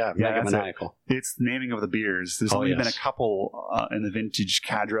 Megalomaniacal? Yeah, megalomaniacal. It's the naming of the beers. There's only been a couple in the vintage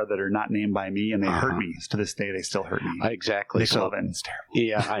cadre that are not named by me, and they hurt me. To this day, they still hurt me. Exactly. Nick Levin's terrible.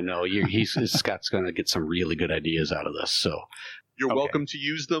 Yeah, I know. Scott's going to get some really good ideas out of this. So you're welcome to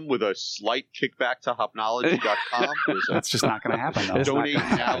use them with a slight kickback to Hopnology.com. That's just not going to happen, though. Donate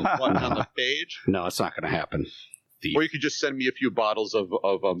now button on the page. No, it's not going to happen. Or you could just send me a few bottles of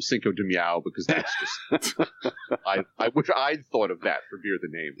Cinco de Meow, because that's just I wish I'd thought of that for Beer the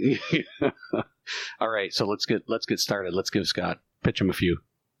Name. All right, so let's get started. Let's give pitch him a few.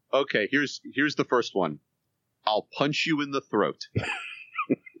 Okay, here's the first one. I'll punch you in the throat.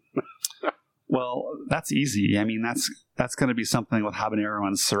 Well, that's easy. I mean, that's going to be something with habanero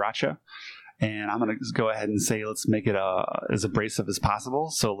and sriracha. And I'm going to go ahead and say let's make it as abrasive as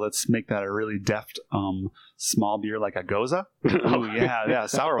possible. So let's make that a really deft small beer like a Goza. Oh, yeah,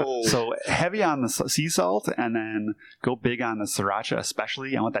 sour. Oh. So heavy on the sea salt, and then go big on the sriracha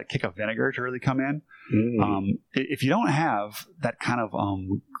especially. I want that kick of vinegar to really come in. If you don't have that kind of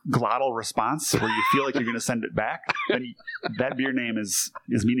glottal response where you feel like you're going to send it back, then that beer name is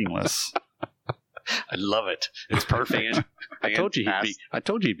meaningless. I love it. It's perfect. I told you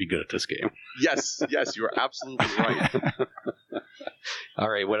he'd be good at this game. Yes, you're absolutely right. All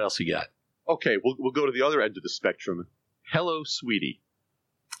right, what else you got? Okay, we'll go to the other end of the spectrum. Hello, sweetie.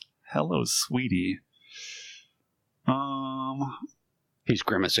 Hello, sweetie. He's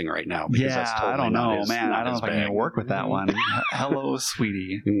grimacing right now. Because that's totally I don't know, his, man. I don't know if I can work with that one. Hello,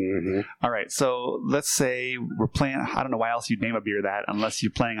 sweetie. Mm-hmm. All right, so let's say we're playing. I don't know why else you'd name a beer that unless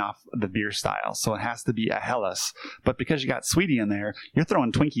you're playing off the beer style. So it has to be a Helles. But because you got sweetie in there, you're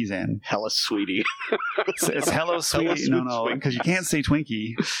throwing Twinkies in. Hella sweetie. It's hello, sweetie. No, because you can't say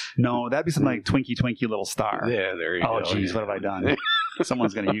Twinkie. No, that'd be something like Twinkie, Twinkie, little star. Yeah, there you go. Oh, geez, what have I done?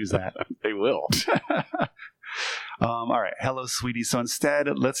 Someone's going to use that. They will. All right, hello, sweetie. So instead,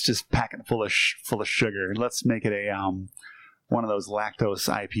 let's just pack it full of sugar. Let's make it a one of those lactose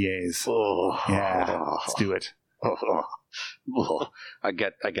IPAs. Oh, yeah, let's do it. Oh, I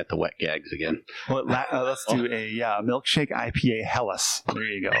get the wet gags again. Well, let's do a milkshake IPA Helles. There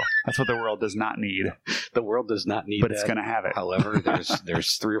you go. That's what the world does not need. The world does not need, but it's going to have it. However,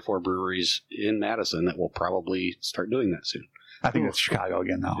 there's 3 or 4 breweries in Madison that will probably start doing that soon. I think it's Chicago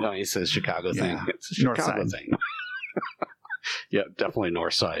again, though. No, he says Chicago thing. Yeah. It's a Chicago thing. Yeah, definitely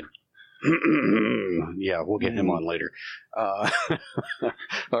North Side. Yeah, we'll get him on later. All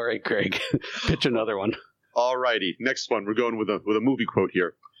right, Craig, pitch another one. All righty, next one. We're going with a movie quote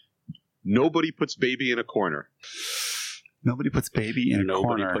here. Nobody puts baby in a corner. Nobody puts baby in a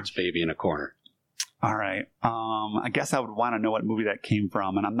corner. Nobody puts baby in a corner. All right. I guess I would want to know what movie that came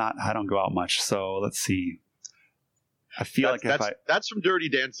from, and I don't go out much, so let's see. I feel that's from Dirty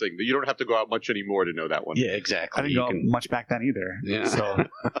Dancing. You don't have to go out much anymore to know that one. Yeah, exactly. I didn't go out much back then either. Yeah.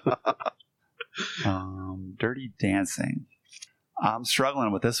 So, Dirty Dancing. I'm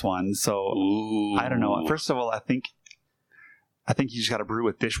struggling with this one, so ooh. I don't know. First of all, I think you just got to brew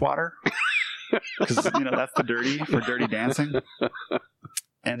with dishwater because that's the dirty for Dirty Dancing.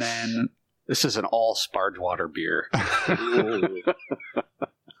 And then this is an all sparge water beer.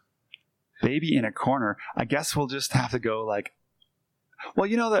 Baby in a corner. I guess we'll just have to go like. Well,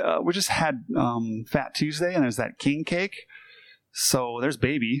 we just had Fat Tuesday, and there's that king cake. So there's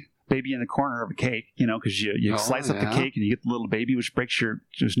baby in the corner of a cake, because you slice up the cake and you get the little baby, which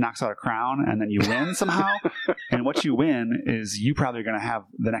just knocks out a crown, and then you win somehow. And what you win is you probably are going to have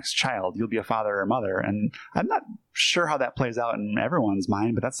the next child. You'll be a father or a mother. And I'm not sure how that plays out in everyone's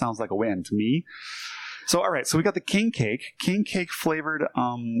mind, but that sounds like a win to me. So, all right. So we got the king cake flavored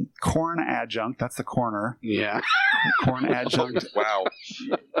corn adjunct. That's the corner. Yeah. Corn adjunct. Wow.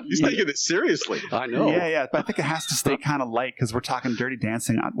 He's taking it seriously. I know. Yeah. But I think it has to stay kind of light because we're talking Dirty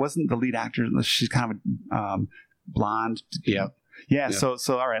Dancing. Wasn't the lead actor, she's kind of blonde. Yeah. Yeah. So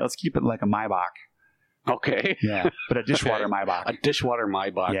all right. Let's keep it like a Maibach. Okay. Yeah. But a dishwater Maibach. A dishwater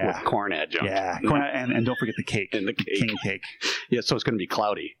Maibach with corn adjunct. Yeah. Corn, and don't forget the cake. And the cake. King cake. Yeah. So it's going to be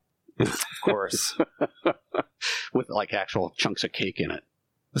cloudy. Of course. With like actual chunks of cake in it.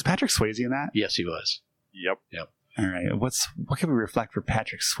 Was Patrick Swayze in that? Yes, he was. Yep. All right. What can we reflect for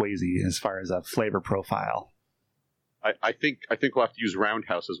Patrick Swayze as far as a flavor profile? I think we'll have to use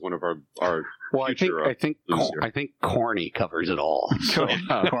Roundhouse as one of our well, future, I think corny covers it all. So.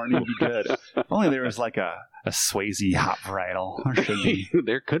 Corny would be good. If only there was like a Swayze hop varietal. There should be.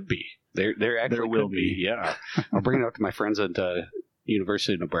 There could be. There actually will could be. Yeah. I'll bring it up to my friends at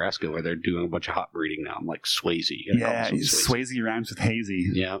University of Nebraska where they're doing a bunch of hop breeding now. I'm like, Swayze. Yeah, Swayze rhymes with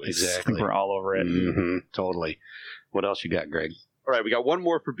hazy. Yeah, exactly. I think we're all over it. Mm-hmm, totally. What else you got, Greg? All right, we got one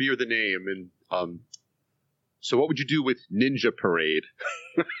more for Beer the Name. And so what would you do with Ninja Parade?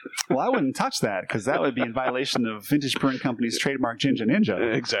 Well, I wouldn't touch that because that would be in violation of Vintage Brewing Company's trademark Ginger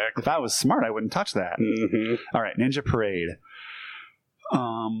Ninja. Exactly. If I was smart, I wouldn't touch that. Mm-hmm. All right, Ninja Parade.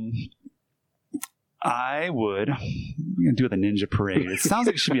 I would. We're going to do with a Ninja Parade. It sounds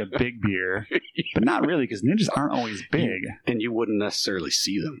like it should be a big beer, but not really because ninjas aren't always big. And you wouldn't necessarily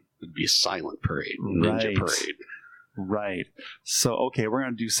see them. It'd be a silent parade. Ninja Parade. Right. So, okay, we're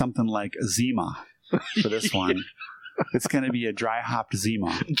going to do something like Zima for this one. It's going to be a dry hopped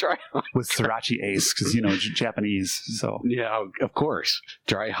Zima. Dry hopped. With Sriracha Ace because, Japanese. So yeah, of course.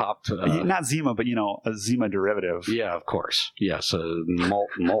 Dry hopped. Not Zima, but, a Zima derivative. Yeah, of course. Yes, a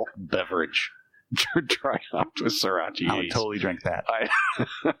malt beverage. Dry hopped with Sriracha. I would totally drink that. I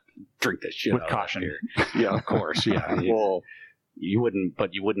drink that shit with out caution. Of that beer. Yeah, of course. Yeah. Well, you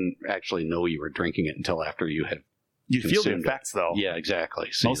wouldn't actually know you were drinking it until after you had. You'd feel the effects, though. Yeah, exactly.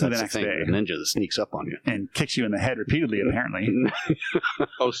 See, mostly the next day. The ninja that sneaks up on you and kicks you in the head repeatedly. Apparently.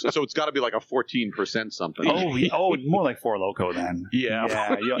 So it's got to be like a 14% something. Oh, more like Four Loko then.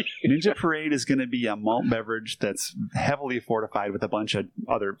 Yeah. Ninja Parade is going to be a malt beverage that's heavily fortified with a bunch of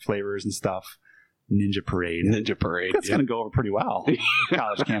other flavors and stuff. Ninja Parade. That's going to go over pretty well.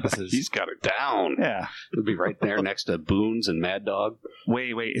 College campuses. He's got it down. Yeah. It'll be right there next to Boone's and Mad Dog.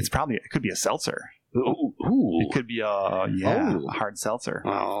 Wait. It could be a seltzer. Ooh. It could be a hard seltzer.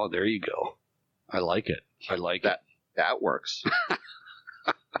 Oh, there you go. I like it. That works.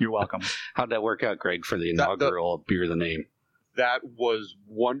 You're welcome. How'd that work out, Greg, for the inaugural Beer the Name? That was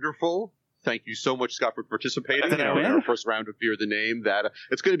wonderful. Thank you so much, Scott, for participating in our first round of Beer the Name. That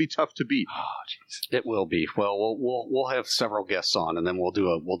it's going to be tough to beat. Oh, jeez. It will be. Well, we'll have several guests on, and then we'll do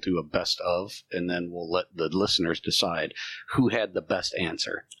a best of, and then we'll let the listeners decide who had the best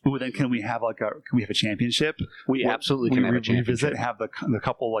answer. Ooh, then can we have a championship? We absolutely can have a championship. Revisit, have the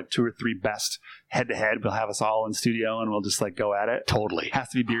couple, like 2 or 3 best head to head. We'll have us all in studio, and we'll just like go at it. Totally. Has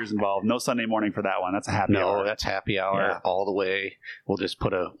to be beers involved. No Sunday morning for that one. That's a happy hour. No, that's happy hour all the way. We'll just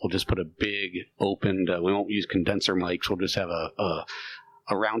put a big opened. We won't use condenser mics. We'll just have a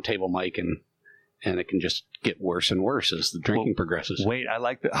round table mic, and it can just get worse and worse as the drinking progresses. Wait, I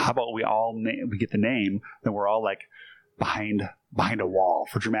like that. How about we get the name, then we're all like behind a wall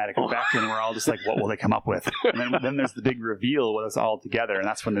for dramatic effect, and we're all just like, what will they come up with? And then there's the big reveal with us all together, and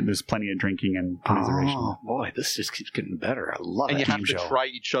that's when there's plenty of drinking and commiseration. Oh boy, this just keeps getting better. I love it. And you have to try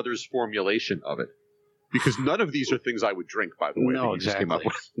each other's formulation of it. Because none of these are things I would drink, by the way. No, that you just came up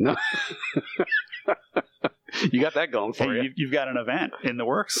with. No. You got that going for you. You've got an event in the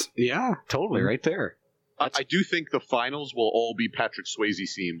works. Yeah, totally, right there. I do think the finals will all be Patrick Swayze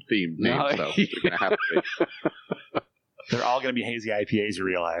themed names, though. They're going to have to be. They're all going to be hazy IPAs, you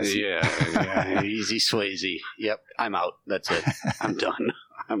realize. Yeah. Easy Swayze. Yep, I'm out. That's it. I'm done.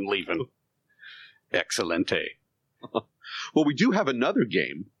 I'm leaving. Excelente. Well, we do have another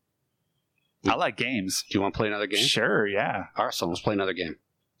game. I like games. Do you want to play another game? Sure, yeah. All right, so let's play another game.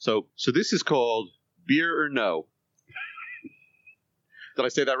 So this is called Beer or No. Did I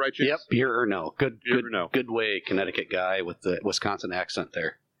say that right, James? Yep, beer or no. Beer or no. Good way, Connecticut guy with the Wisconsin accent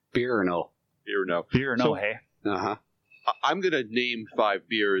there. Beer or no. Beer or no. Beer or no, hey. Uh-huh. I'm going to name 5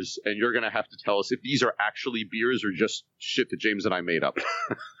 beers, and you're going to have to tell us if these are actually beers or just shit that James and I made up.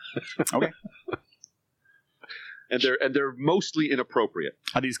 Okay. And they're mostly inappropriate.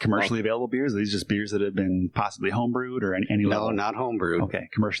 Are these commercially available beers? Are these just beers that have been possibly homebrewed or any level? No, not homebrewed. Okay,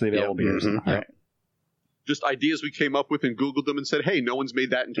 commercially available beers. Mm-hmm. All right. Just ideas we came up with and Googled them and said, hey, no one's made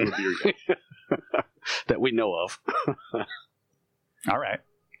that into a beer yet. That we know of. All right.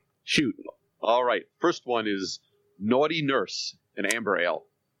 Shoot. All right. First one is Naughty Nurse, an amber ale.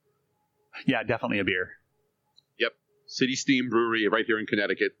 Yeah, definitely a beer. Yep. City Steam Brewery right here in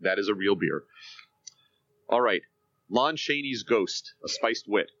Connecticut. That is a real beer. All right. Lon Chaney's Ghost, a spiced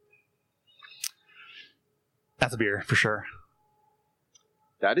wit. That's a beer, for sure.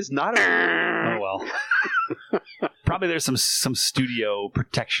 That is not a beer. Oh, well. Probably there's some studio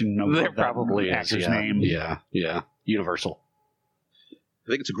protection of There that probably actor's is. name. Yeah. Universal. I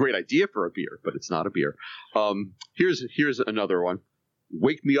think it's a great idea for a beer, but it's not a beer. Here's another one.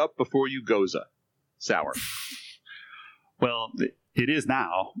 Wake Me Up Before You Goza. Sour. Well, it is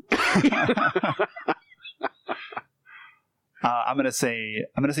now. I'm gonna say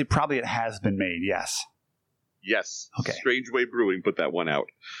probably it has been made. Yes. Yes. Okay. Strange Way Brewing put that one out.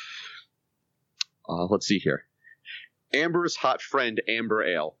 Let's see here. Amber's Hot Friend Amber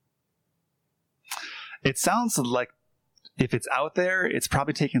Ale. It sounds like if it's out there, it's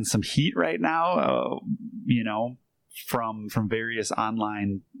probably taking some heat right now. From various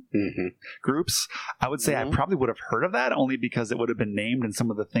online groups. I would say I probably would have heard of that only because it would have been named in some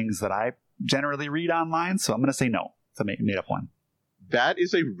of the things that I generally read online. So I'm going to say no. It's a made up one. That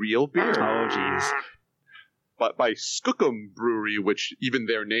is a real beer. Oh, geez. But by Skookum Brewery, which even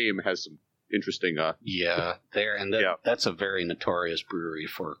their name has some interesting... That's a very notorious brewery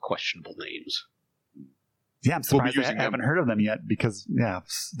for questionable names. Yeah, I'm surprised I haven't heard of them yet because,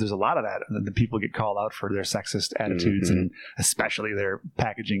 there's a lot of that. The people get called out for their sexist attitudes and especially their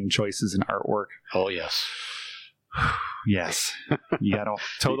packaging choices and artwork. Oh, yes. Yes. You got to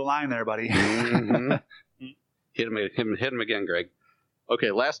toe the line there, buddy. Hit him again, Greg.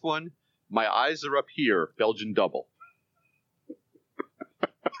 Okay, last one. My Eyes Are Up Here, Belgian Double.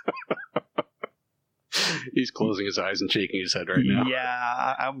 He's closing his eyes and shaking his head right now.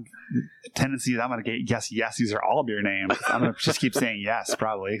 Yeah, I'm going to guess yes, these are all beer names. I'm going to just keep saying yes,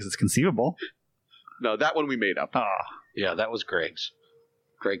 probably, because it's conceivable. No, that one we made up. Oh. Yeah, that was Greg's.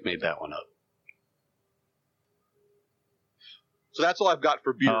 Greg made that one up. So that's all I've got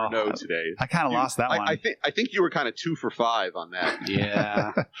for beer or no today. I kind of lost that one. I think you were kind of 2 for 5 on that.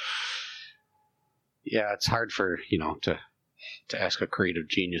 Yeah. Yeah, it's hard for, to ask a creative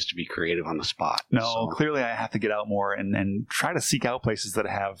genius to be creative on the spot. No, clearly I have to get out more and try to seek out places that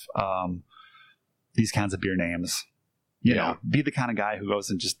have these kinds of beer names. You know, be the kind of guy who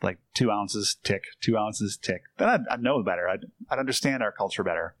goes and just like 2 ounces, tick, 2 ounces, tick. Then I'd know better. I'd understand our culture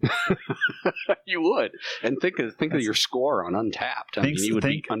better. You would. And think of your score on Untapped. I mean, you would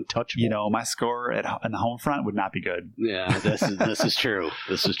be untouchable. You know, my score in the home front would not be good. Yeah, this is true.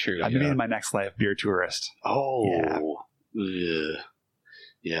 This is true. I'd be in my next life beer tourist. Oh,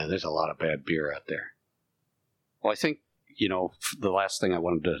 yeah. There's a lot of bad beer out there. Well, I think the last thing I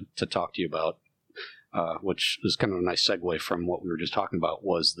wanted to talk to you about, which is kind of a nice segue from what we were just talking about,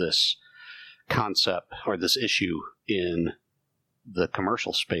 was this concept or this issue in the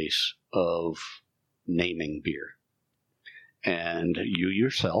commercial space of naming beer. And you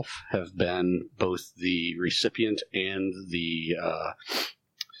yourself have been both the recipient and the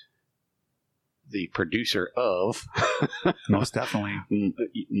producer of most definitely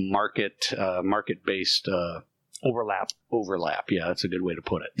market-based overlap. Yeah, that's a good way to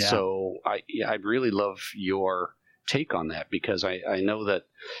put it. Yeah. So I really love your take on that, because I know that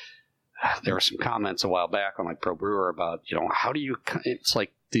there were some comments a while back on like Pro Brewer about, how do you, it's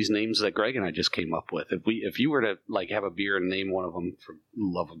like these names that Greg and I just came up with. If you were to like have a beer and name one of them, for the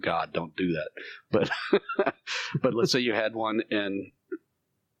love of God, don't do that. But let's say you had one and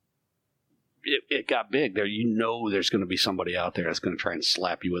it got big there, there's going to be somebody out there that's going to try and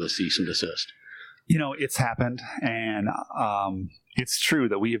slap you with a cease and desist. It's happened, and it's true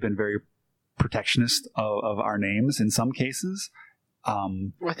that we have been very protectionist of our names in some cases.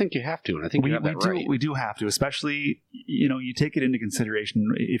 Well, I think you have to, and I think you have that right. We do have to, especially, you take it into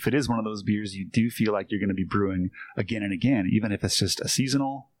consideration. If it is one of those beers, you do feel like you're going to be brewing again and again, even if it's just a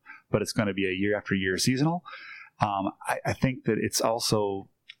seasonal, but it's going to be a year after year seasonal. I think that it's also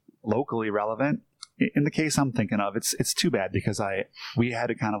locally relevant. In the case I'm thinking of, it's too bad because we had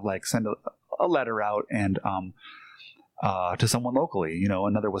to kind of like send a letter out and to someone locally,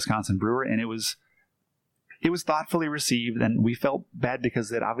 another Wisconsin brewer, and it was thoughtfully received, and we felt bad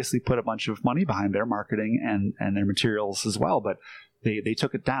because it obviously put a bunch of money behind their marketing and their materials as well, but they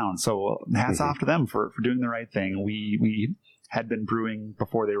took it down. So hats off to them for doing the right thing. We had been brewing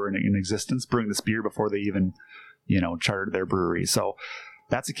before they were in existence, brewing this beer before they even chartered their brewery. So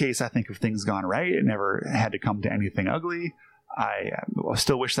that's a case, I think, of things gone right. It never had to come to anything ugly. I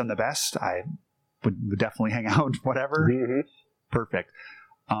still wish them the best. I would definitely hang out, whatever. Mm-hmm. Perfect.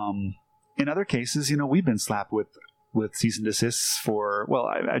 In other cases, we've been slapped with cease and desists for, well,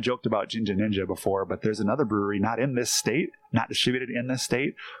 I joked about Ginger Ninja before, but there's another brewery not in this state, not distributed in this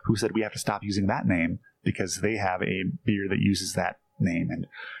state, who said we have to stop using that name because they have a beer that uses that name. And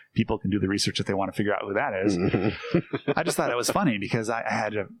people can do the research if they want to figure out who that is. Mm-hmm. I just thought it was funny because I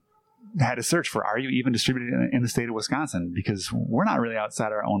had to search for, are you even distributed in the state of Wisconsin? Because we're not really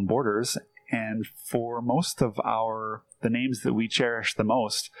outside our own borders. And for most of the names that we cherish the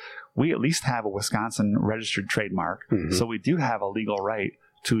most, we at least have a Wisconsin registered trademark. Mm-hmm. So we do have a legal right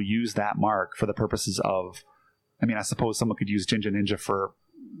to use that mark for the purposes of, I suppose someone could use Ginger Ninja for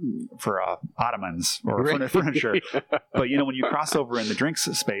ottomans or furniture. But, when you cross over in the drinks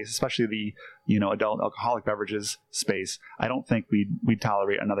space, especially the, adult alcoholic beverages space, I don't think we'd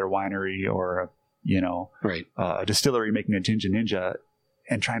tolerate another winery or, a distillery making a Ginger Ninja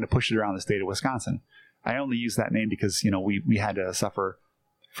and trying to push it around the state of Wisconsin. I only use that name because, we had to suffer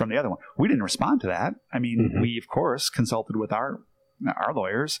from the other one. We didn't respond to that. Mm-hmm. We, of course, consulted with our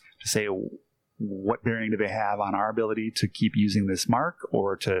lawyers to say, what bearing do they have on our ability to keep using this mark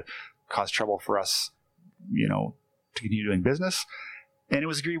or to cause trouble for us, to continue doing business? And it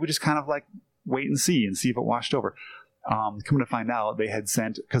was agreed we just kind of like wait and see if it washed over. Coming to find out, they had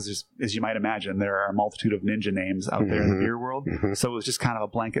sent, because as you might imagine, there are a multitude of ninja names out there in the beer world. Mm-hmm. So it was just kind of a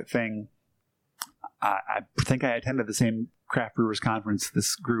blanket thing. I think I attended the same craft brewers conference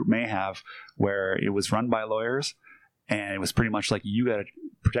this group may have, where it was run by lawyers, and it was pretty much like, you got to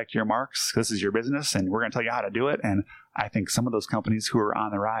protect your marks. This is your business, and we're going to tell you how to do it. And I think some of those companies who are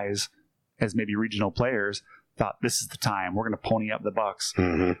on the rise as maybe regional players thought, this is the time. We're going to pony up the bucks.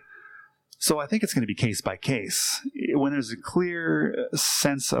 Mm-hmm. So I think it's going to be case by case. When there's a clear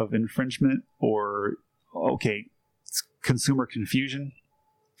sense of infringement or, consumer confusion,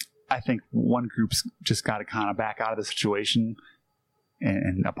 I think one group's just got to kind of back out of the situation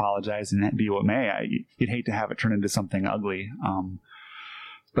and apologize and be what may. You'd hate to have it turn into something ugly.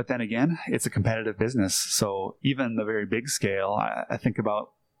 But then again, it's a competitive business. So even the very big scale, I think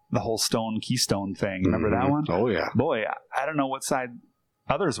about the whole Stone Keystone thing. Remember that one? Oh, yeah. Boy, I don't know what side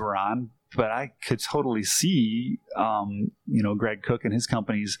others were on, but I could totally see, Greg Cook and his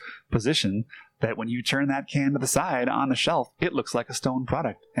company's position that when you turn that can to the side on the shelf, it looks like a Stone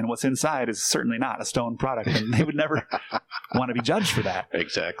product. And what's inside is certainly not a Stone product. And they would never want to be judged for that.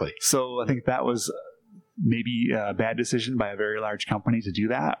 Exactly. So I think that was maybe a bad decision by a very large company to do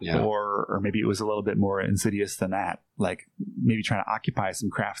that, or maybe it was a little bit more insidious than that, like maybe trying to occupy some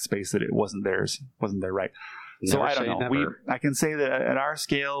craft space that it wasn't theirs, wasn't their right. So I don't know. I can say that at our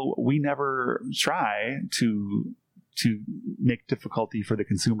scale, we never try to make difficulty for the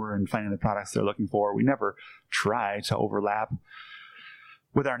consumer in finding the products they're looking for. We never try to overlap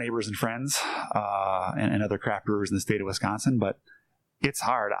with our neighbors and friends and other craft brewers in the state of Wisconsin, but it's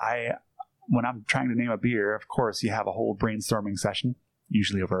hard. When I'm trying to name a beer, of course, you have a whole brainstorming session,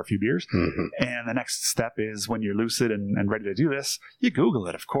 usually over a few beers. Mm-hmm. And the next step is when you're lucid and ready to do this, you Google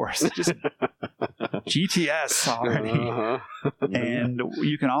it, of course. Just GTS already. Uh-huh. And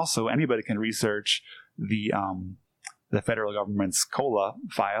you can also, anybody can research the federal government's COLA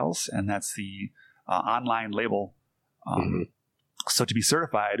files, and that's the online label. So to be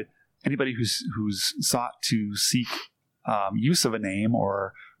certified, anybody who's sought to seek use of a name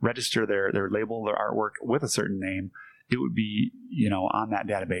or register their label, their artwork with a certain name, it would be, on that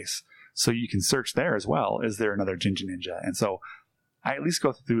database. So you can search there as well. Is there another Ginger Ninja? And so I at least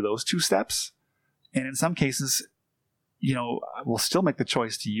go through those two steps. And in some cases, we'll still make the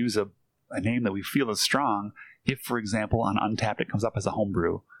choice to use a name that we feel is strong. If, for example, on Untappd it comes up as a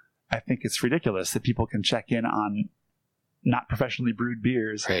homebrew, I think it's ridiculous that people can check in on not professionally brewed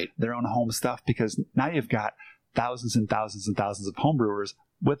beers, their own home stuff, because now you've got thousands and thousands and thousands of homebrewers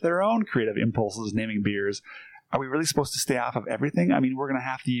with their own creative impulses naming beers. Are we really supposed to stay off of everything? I mean, we're going to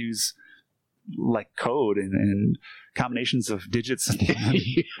have to use like code and combinations of digits and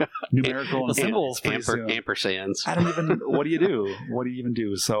numerical and symbols. Ampersands. I don't even, what do you do? What do you even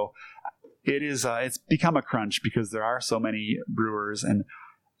do? So it is, it's become a crunch because there are so many brewers, and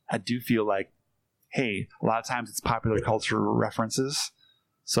I do feel like, hey, a lot of times it's popular culture references.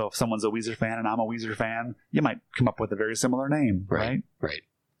 So if someone's a Weezer fan and I'm a Weezer fan, you might come up with a very similar name, right? Right.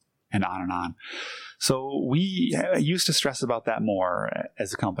 And on and on. So we used to stress about that more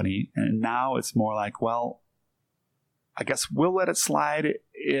as a company, and now it's more like, well, I guess we'll let it slide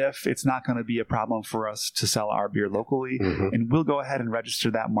if it's not going to be a problem for us to sell our beer locally, and we'll go ahead and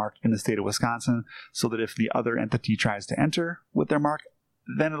register that mark in the state of Wisconsin, so that if the other entity tries to enter with their mark,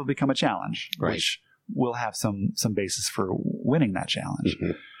 then it'll become a challenge, which we'll have some basis for winning that challenge.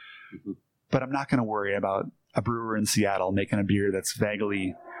 But I'm not going to worry about a brewer in Seattle making a beer that's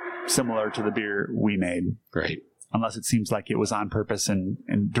vaguely similar to the beer we made. Right. Unless it seems like it was on purpose and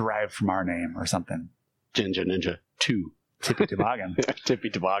derived from our name or something. Ginger Ninja 2. Tippy Toboggan. Tippy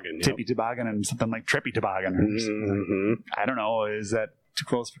Toboggan. Yep. Tippy Toboggan and something like Trippy Toboggan. I don't know. Is that too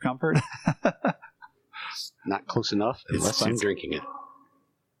close for comfort? Not close enough unless I'm drinking it.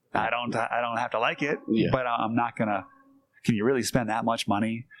 I don't have to like it, but I'm not going to. Can you really spend that much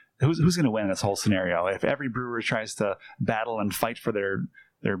money? Who's going to win in this whole scenario? If every brewer tries to battle and fight for their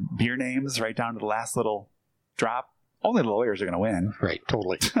beer names right down to the last little drop, only the lawyers are going to win. Right,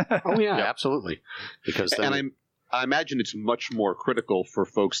 totally. Oh, yeah, absolutely. Because then, and I imagine it's much more critical for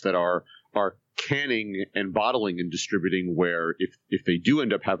folks that are canning and bottling and distributing, where if they do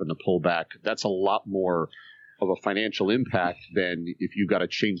end up having to pull back, that's a lot more of a financial impact than if you got to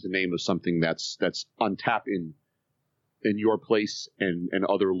change the name of something that's on tap in your place and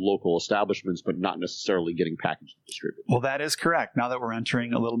other local establishments, but not necessarily getting packaged and distributed. Well, that is correct. Now that we're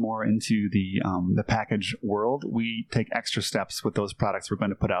entering a little more into the package world, we take extra steps with those products we're going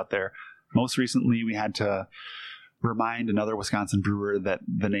to put out there. Most recently, we had to remind another Wisconsin brewer that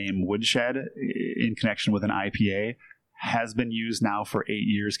the name Woodshed, in connection with an IPA, has been used now for 8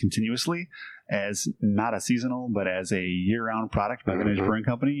 years continuously as not a seasonal, but as a year-round product by Vintage Brewing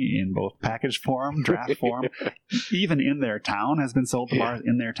Company in both package form, draft form, even in their town, has been sold to bars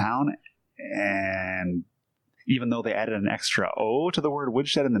in their town. And even though they added an extra O to the word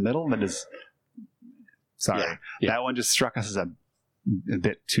Woodshed in the middle, that is, sorry, that one just struck us as a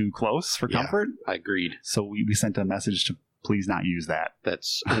bit too close for comfort. I agreed. So we sent a message to please not use that.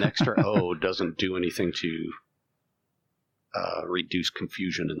 That's an extra O doesn't do anything to reduce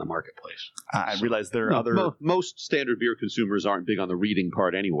confusion in the marketplace. I realize there are other... Most standard beer consumers aren't big on the reading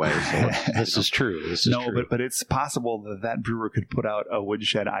part anyway. So this is true. This is true. But it's possible that brewer could put out a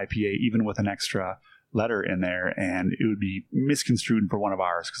Woodshed IPA even with an extra letter in there, and it would be misconstrued for one of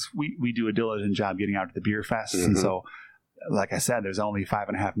ours, because we do a diligent job getting out to the beer fests. And so, like I said, there's only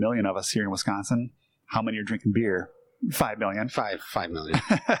 5.5 million of us here in Wisconsin. How many are drinking beer? 5 million. 5 million.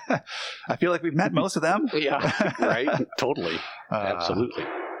 I feel like we've met most of them. Yeah, right. Totally. Absolutely.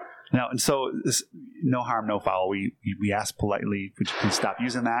 Now, and so this, no harm, no foul. We asked politely, would you please stop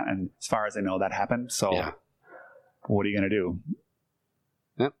using that? And as far as I know, that happened. So what are you going to do?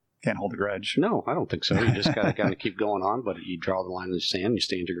 Yep. Can't hold a grudge. No, I don't think so. You just got to kind of keep going on, but you draw the line in the sand, you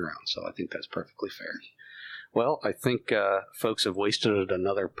stand your ground. So I think that's perfectly fair. Well, I think folks have wasted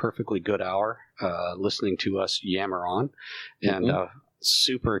another perfectly good hour listening to us yammer on, and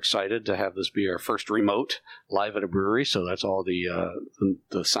super excited to have this be our first remote live at a brewery. So that's all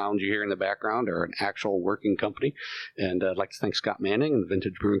the sounds you hear in the background are an actual working company. And I'd like to thank Scott Manning and the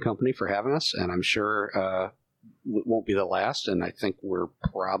Vintage Brewing Company for having us. And I'm sure it won't be the last. And I think we're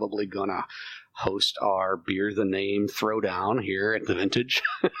probably going to host our Beer the Name throwdown here at the Vintage.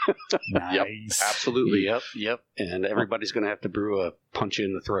 Nice. Yep, absolutely. Yep. And everybody's going to have to brew a punch you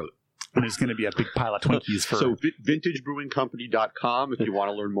in the throat. And there's going to be a big pile of Twinkies for... So vintagebrewingcompany.com if you want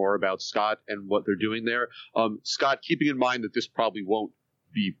to learn more about Scott and what they're doing there. Scott, keeping in mind that this probably won't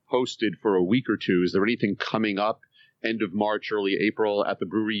be posted for a week or two, is there anything coming up end of March, early April at the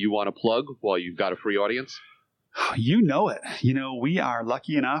brewery you want to plug while you've got a free audience? You know it. We are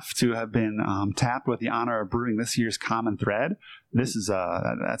lucky enough to have been tapped with the honor of brewing this year's Common Thread. This is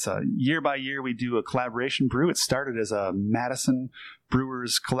that's a year by year we do a collaboration brew. It started as a Madison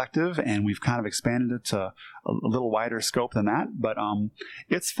Brewers Collective, and we've kind of expanded it to a little wider scope than that. But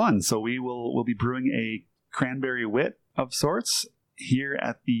it's fun. So we'll be brewing a cranberry wit of sorts here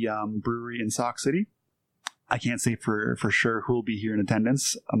at the brewery in Sauk City. I can't say for sure who will be here in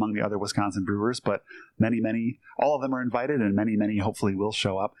attendance among the other Wisconsin brewers, but many, all of them are invited, and many hopefully will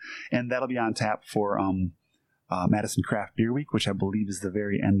show up. And that'll be on tap for Madison Craft Beer Week, which I believe is the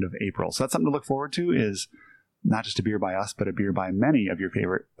very end of April. So that's something to look forward to, is not just a beer by us, but a beer by many of your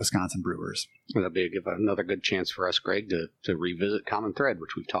favorite Wisconsin brewers. That'll be another good chance for us, Greg, to revisit Common Thread,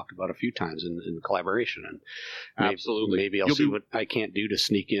 which we've talked about a few times in collaboration. And absolutely, maybe I'll see what I can't do to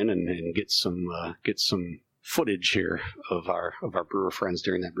sneak in and get some footage here of our brewer friends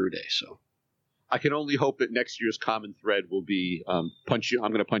during that brew day. So I can only hope that next year's Common Thread will be I'm going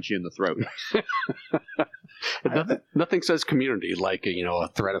to punch you in the throat. Nothing says community like a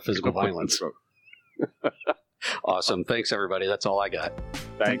threat of physical violence. Awesome. Thanks, everybody. That's all I got.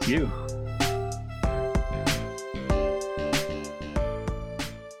 Thank you.